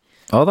Vries.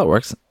 Oh, that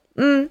works.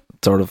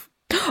 Sort of.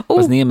 Oh.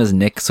 His name is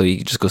Nick, so you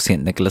could just go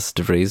St. Nicholas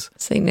de Vries.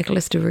 Saint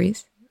Nicholas de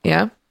Vries.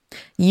 Yeah.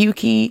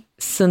 Yuki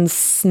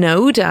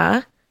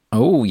Tsunoda.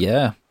 Oh,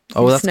 yeah.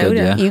 Oh, that's good,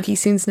 yeah. Yuki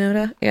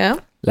Tsunoda. Yeah.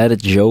 Let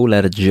it Joe,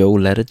 let it Joe,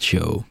 let it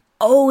Joe.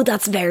 Oh,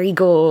 that's very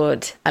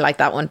good. I like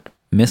that one.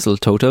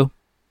 Mistletoe.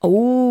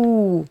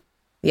 Oh,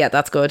 yeah,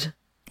 that's good.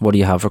 What do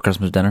you have for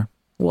Christmas dinner?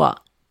 What?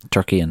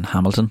 Turkey and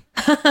Hamilton.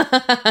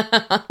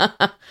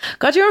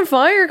 God, you're on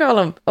fire,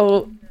 Colin.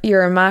 Oh,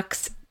 you're a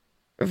Max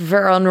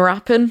for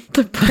unwrapping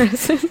the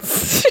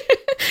presents.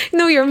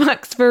 No, you're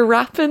Max for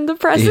wrapping the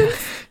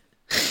presents.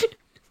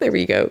 There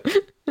we go.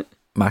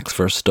 Max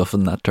for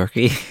stuffing that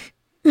turkey.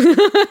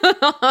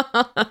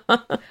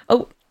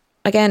 Oh,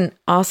 again,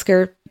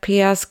 Oscar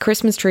P.S.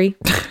 Christmas tree.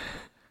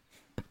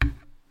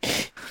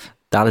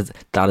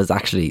 That is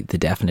actually the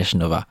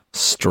definition of a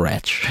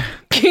stretch.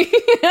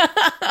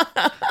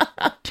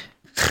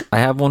 I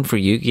have one for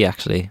Yuki,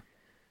 actually.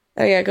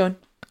 Oh yeah, go on.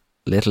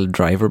 Little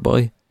driver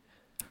boy.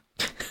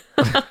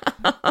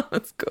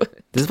 That's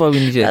good. This is why we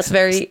need to That's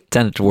very-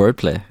 extend it to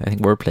wordplay. I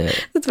think wordplay.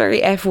 That's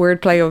very F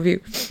wordplay of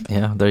you.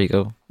 Yeah, there you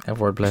go. Have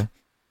wordplay.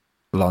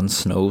 Lawn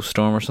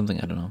snowstorm or something.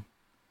 I don't know.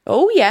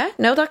 Oh yeah,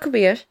 no, that could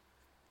be it.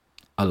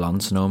 A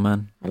lawn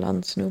snowman. A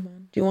lawn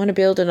snowman. Do you want to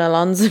build an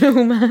lawn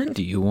snowman?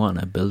 Do you want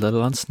to build a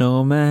lawn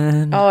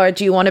snowman? Or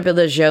do you want to build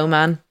a show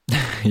man?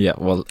 Yeah,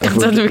 well,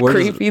 Sounds a bit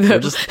creepy, though. We're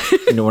just,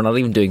 we're not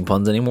even doing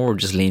puns anymore. We're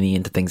just leaning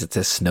into things that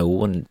say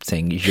snow and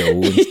saying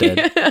Joe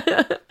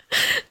instead.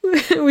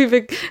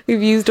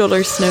 We've used all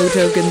our snow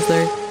tokens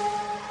there.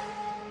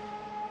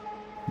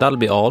 That'll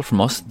be all from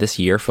us this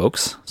year,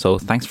 folks. So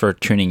thanks for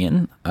tuning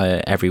in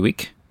every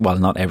week. Well,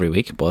 not every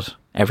week, but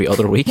every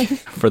other week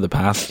for the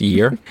past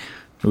year.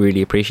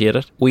 Really appreciate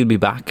it. We'll be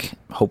back,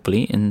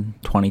 hopefully, in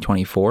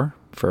 2024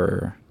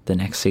 for the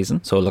next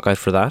season. So look out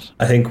for that.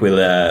 I think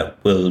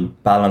we'll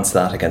balance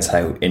that against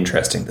how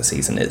interesting the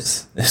season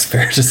is. It's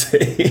fair to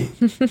say.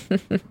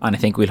 And I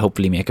think we'll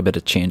hopefully make a bit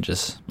of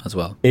changes as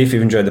well. If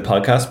you've enjoyed the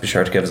podcast, be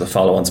sure to give us a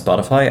follow on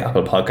Spotify,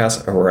 Apple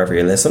Podcasts, or wherever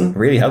you listen. It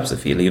really helps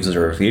if you leave us a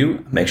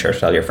review. Make sure to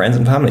tell your friends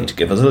and family to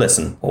give us a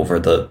listen over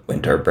the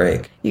winter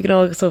break. You can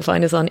also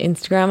find us on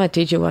Instagram at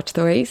Did You Watch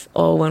the Race,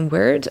 all one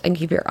word, and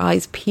keep your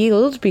eyes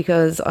peeled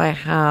because I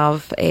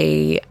have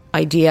a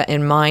idea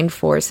in mind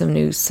for some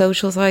new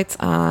social sites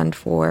and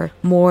for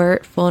more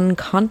fun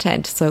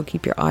content. So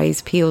keep your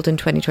eyes peeled in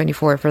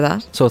 2024 for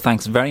that. So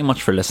thanks very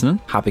much for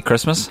listening. Happy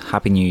Christmas.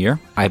 Happy New Year.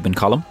 I've been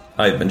Colin.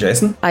 I've been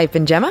Jason, I've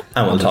been Gemma.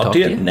 and we'll talk to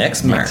you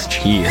next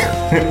March. year.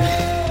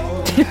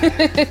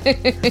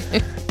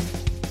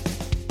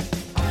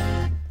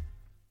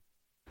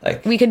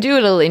 We can do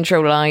a little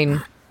intro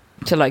line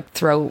to like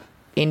throw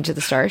into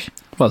the start.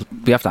 Well,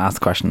 we have to ask the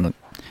question.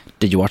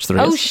 Did you watch the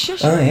race? Oh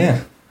shit. Oh,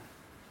 yeah.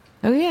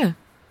 Oh yeah.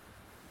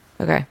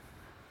 Okay.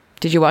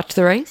 Did you watch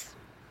the race?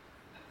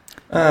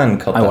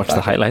 And cut I that watched the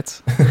back.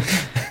 highlights.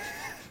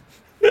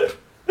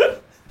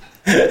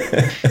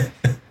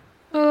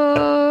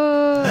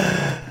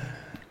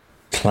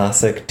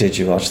 Classic. Did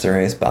you watch the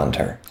race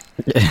banter?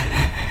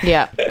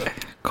 Yeah.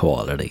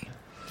 Quality.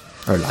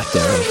 Or lack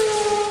thereof.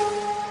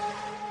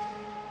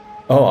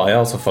 Oh, I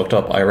also fucked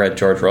up. I read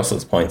George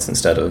Russell's points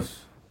instead of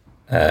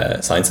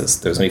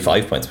Sainz's. There was only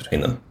 5 points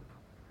between them.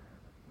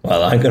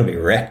 Well, I'm going to be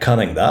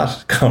retconning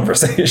that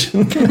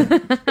conversation.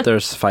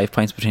 There's 5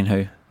 points between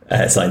who?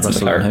 Sainz and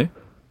Russell and Leclerc. who?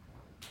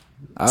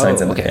 Oh,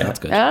 Sainz and okay, Leclerc. that's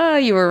good. Ah,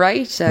 you were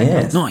right.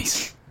 Yeah.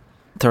 Nice.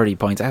 30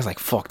 points. I was like,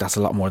 fuck, that's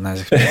a lot more than I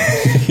was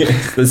expecting.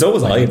 Yes, there's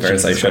always I in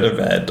fairness. I Jesus should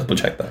have double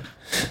checked that.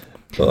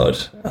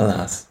 But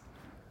alas.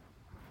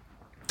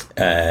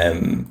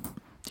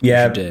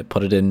 Yeah. You should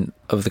put it in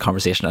of the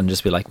conversation and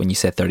just be like, when you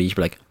say 30, you should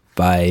be like,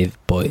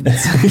 5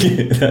 points.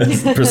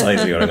 That's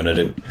precisely what I'm going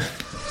to do.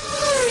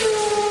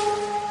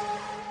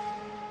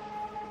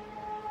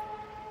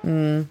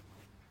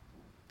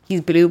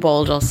 He's blue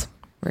balled us,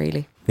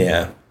 really.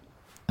 Yeah.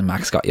 And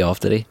Max got you off,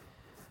 did he?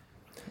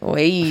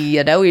 Wait,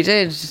 you know he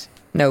did.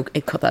 No,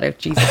 it cut that out.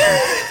 Jesus.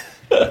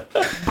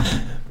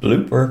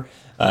 Blooper.